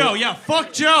 fuck Joe. Yeah,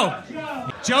 fuck Joe.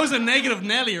 Joe's a negative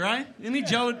Nelly, right? Isn't he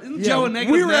Joe? Isn't Joe a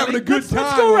negative we were Nelly? having a good time.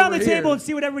 Let's go around the over table here. and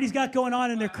see what everybody's got going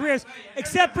on in their careers,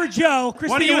 except for Joe.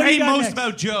 Christina, What do you hate got most next?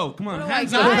 about Joe? Come on, What do I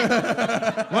hands got?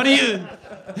 up. What do you...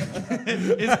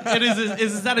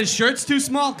 Is that his shirt's too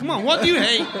small? Come on, what do you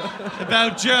hate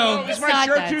about Joe? Is It's my not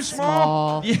shirt that too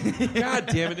small? small. God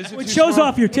damn it. Is it It too shows small?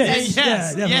 off your tits.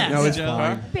 Yes, Yeah, definitely. yes. No, it's Joe.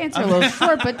 fine. Pants are a little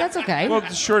short, but that's okay. Well,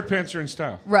 the short pants are in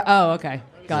style. Oh, okay.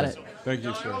 Got it. Thank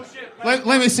you, sir. Let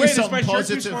me say Wait, is something my shirt too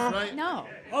positive, small? right? No.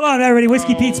 Hold on, everybody.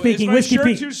 Whiskey Pete speaking. Is my Whiskey shirt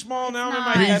Pete. too small now? I'm in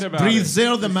my Breathe- head about Breathe it.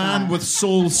 there the man with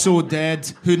soul so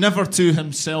dead, who never to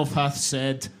himself hath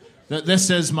said that this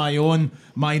is my own,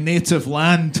 my native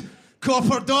land.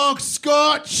 Copper Dog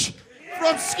Scotch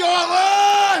from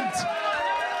Scotland!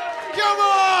 Come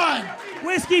on!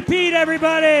 Whiskey Pete,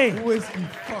 everybody. Whiskey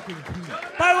fucking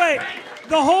Pete. By the way,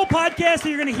 the whole podcast that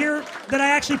you're going to hear that I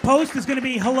actually post is going to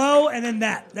be hello and then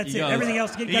that. That's He it. goes- Everything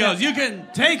else can He get goes, you can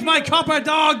take my copper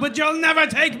dog, but you'll never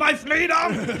take my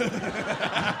freedom.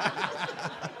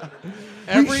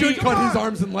 We should cut his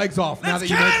arms and legs off now that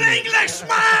you mention it.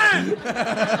 Englishman!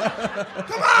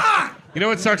 Come on! You know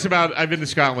what sucks about, I've been to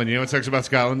Scotland, you know what sucks about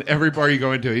Scotland? Every bar you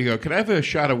go into, you go, can I have a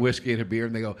shot of whiskey and a beer?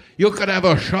 And they go, you could have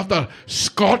a shot of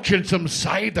scotch and some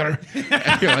cider.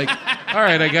 And you're like, all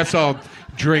right, I guess I'll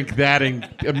drink that and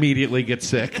immediately get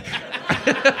sick.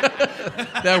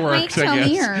 That works, I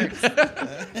guess.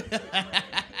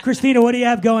 Christina, what do you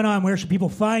have going on? Where should people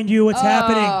find you? What's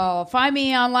happening? Oh, find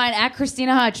me online at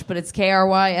Christina Hutch, but it's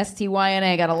KRYSTYNA.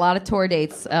 I got a lot of tour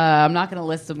dates. I'm not going to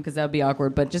list them because that would be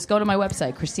awkward, but just go to my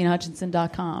website,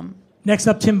 ChristinaHutchinson.com. Next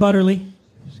up, Tim Butterly.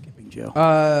 Skipping Joe.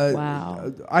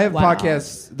 Wow. I have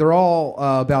podcasts. They're all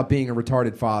about being a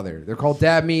retarded father. They're called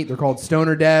Dad Meat. They're called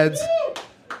Stoner Dads.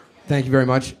 Thank you very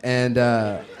much. And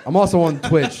I'm also on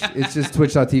Twitch. It's just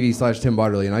twitch.tv/Tim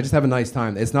Butterly. And I just have a nice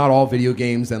time. It's not all video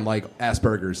games and like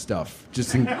Asperger's stuff.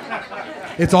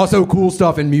 It's also cool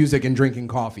stuff in music and drinking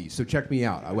coffee. So check me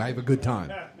out. I have a good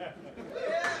time.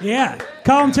 Yeah.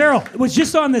 Colin Terrell was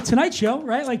just on The Tonight Show,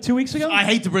 right? Like 2 weeks ago? I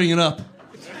hate to bring it up.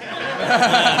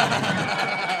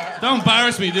 Don't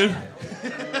embarrass me, dude.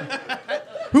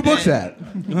 Who books that?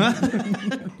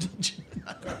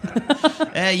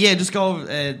 Yeah, just go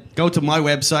to my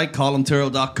website,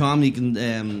 colinturl.com. You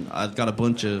can. I've got a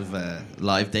bunch of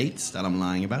live dates that I'm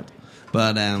lying about,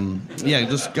 but yeah,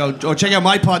 just go or check out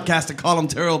my podcast, the Colin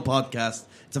Turl Podcast.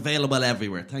 It's available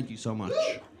everywhere. Thank you so much.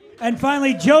 And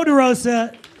finally, Joe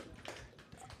DeRosa.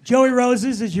 Joey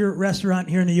Rose's is your restaurant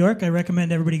here in New York. I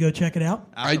recommend everybody go check it out.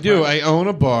 I do. I own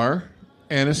a bar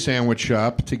and a sandwich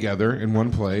shop together in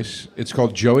one place. It's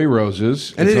called Joey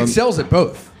Rose's. And it excels at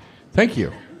both. Thank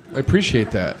you. I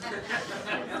appreciate that.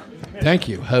 Thank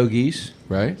you. Hoagies,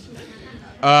 right?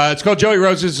 It's called Joey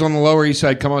Rose's. It's on the Lower East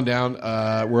Side. Come on down.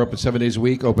 We're open 7 days a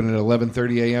week, open at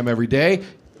 11:30 a.m. every day.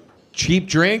 Cheap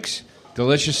drinks,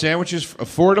 delicious sandwiches,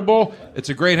 affordable. It's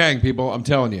a great hang, people. I'm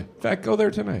telling you. In fact, go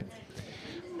there tonight.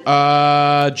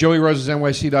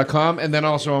 JoeyRosesNYC.com. And then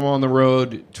also I'm on the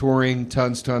road touring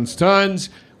tons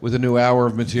with a new hour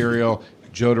of material.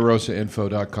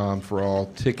 JoeDeRosaInfo.com for all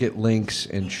ticket links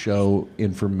and show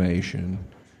information.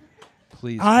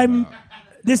 Please.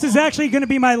 This is actually going to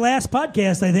be my last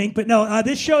podcast, I think. But no,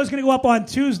 this show is going to go up on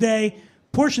Tuesday.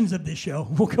 Portions of this show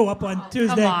will go up on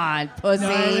Tuesday. Come on, pussy.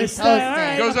 No,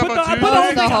 It goes up on Tuesday?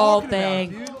 Post the whole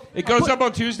thing. It goes up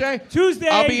on Tuesday? Tuesday.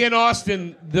 I'll be in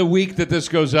Austin the week that this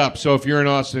goes up. So if you're in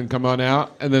Austin, come on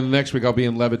out. And then the next week I'll be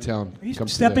in Levittown. Are you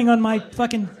stepping on my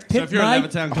fucking pit? So if you're in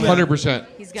Levittown, come 100%.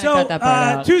 He's going to cut that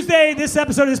part out. Tuesday, this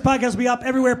episode of this podcast will be up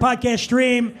everywhere podcast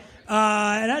stream.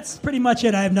 And that's pretty much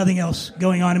it. I have nothing else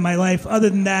going on in my life other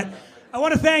than that. I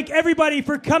want to thank everybody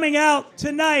for coming out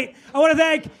tonight. I want to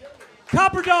thank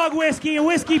Copper Dog Whiskey and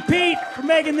Whiskey Pete for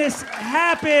making this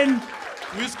happen.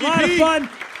 Whiskey a lot Pete. of fun.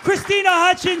 Christina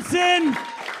Hutchinson.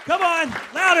 Come on,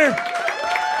 louder.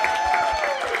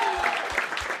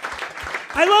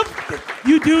 I love that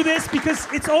you do this because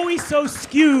it's always so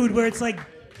skewed where it's like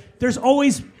there's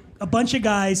always a bunch of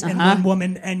guys and one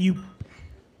woman and you...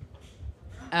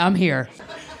 I'm here.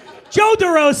 Joe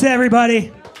DeRosa,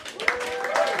 everybody.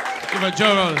 Give it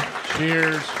Joe.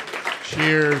 Cheers.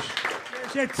 Cheers.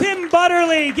 Tim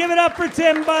Butterly. Give it up for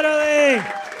Tim Butterly.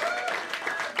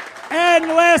 And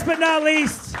last but not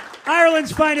least,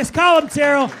 Ireland's finest, Colin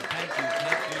Terrell.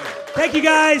 Thank you,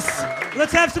 guys.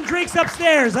 Let's have some drinks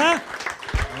upstairs, huh?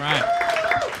 All right.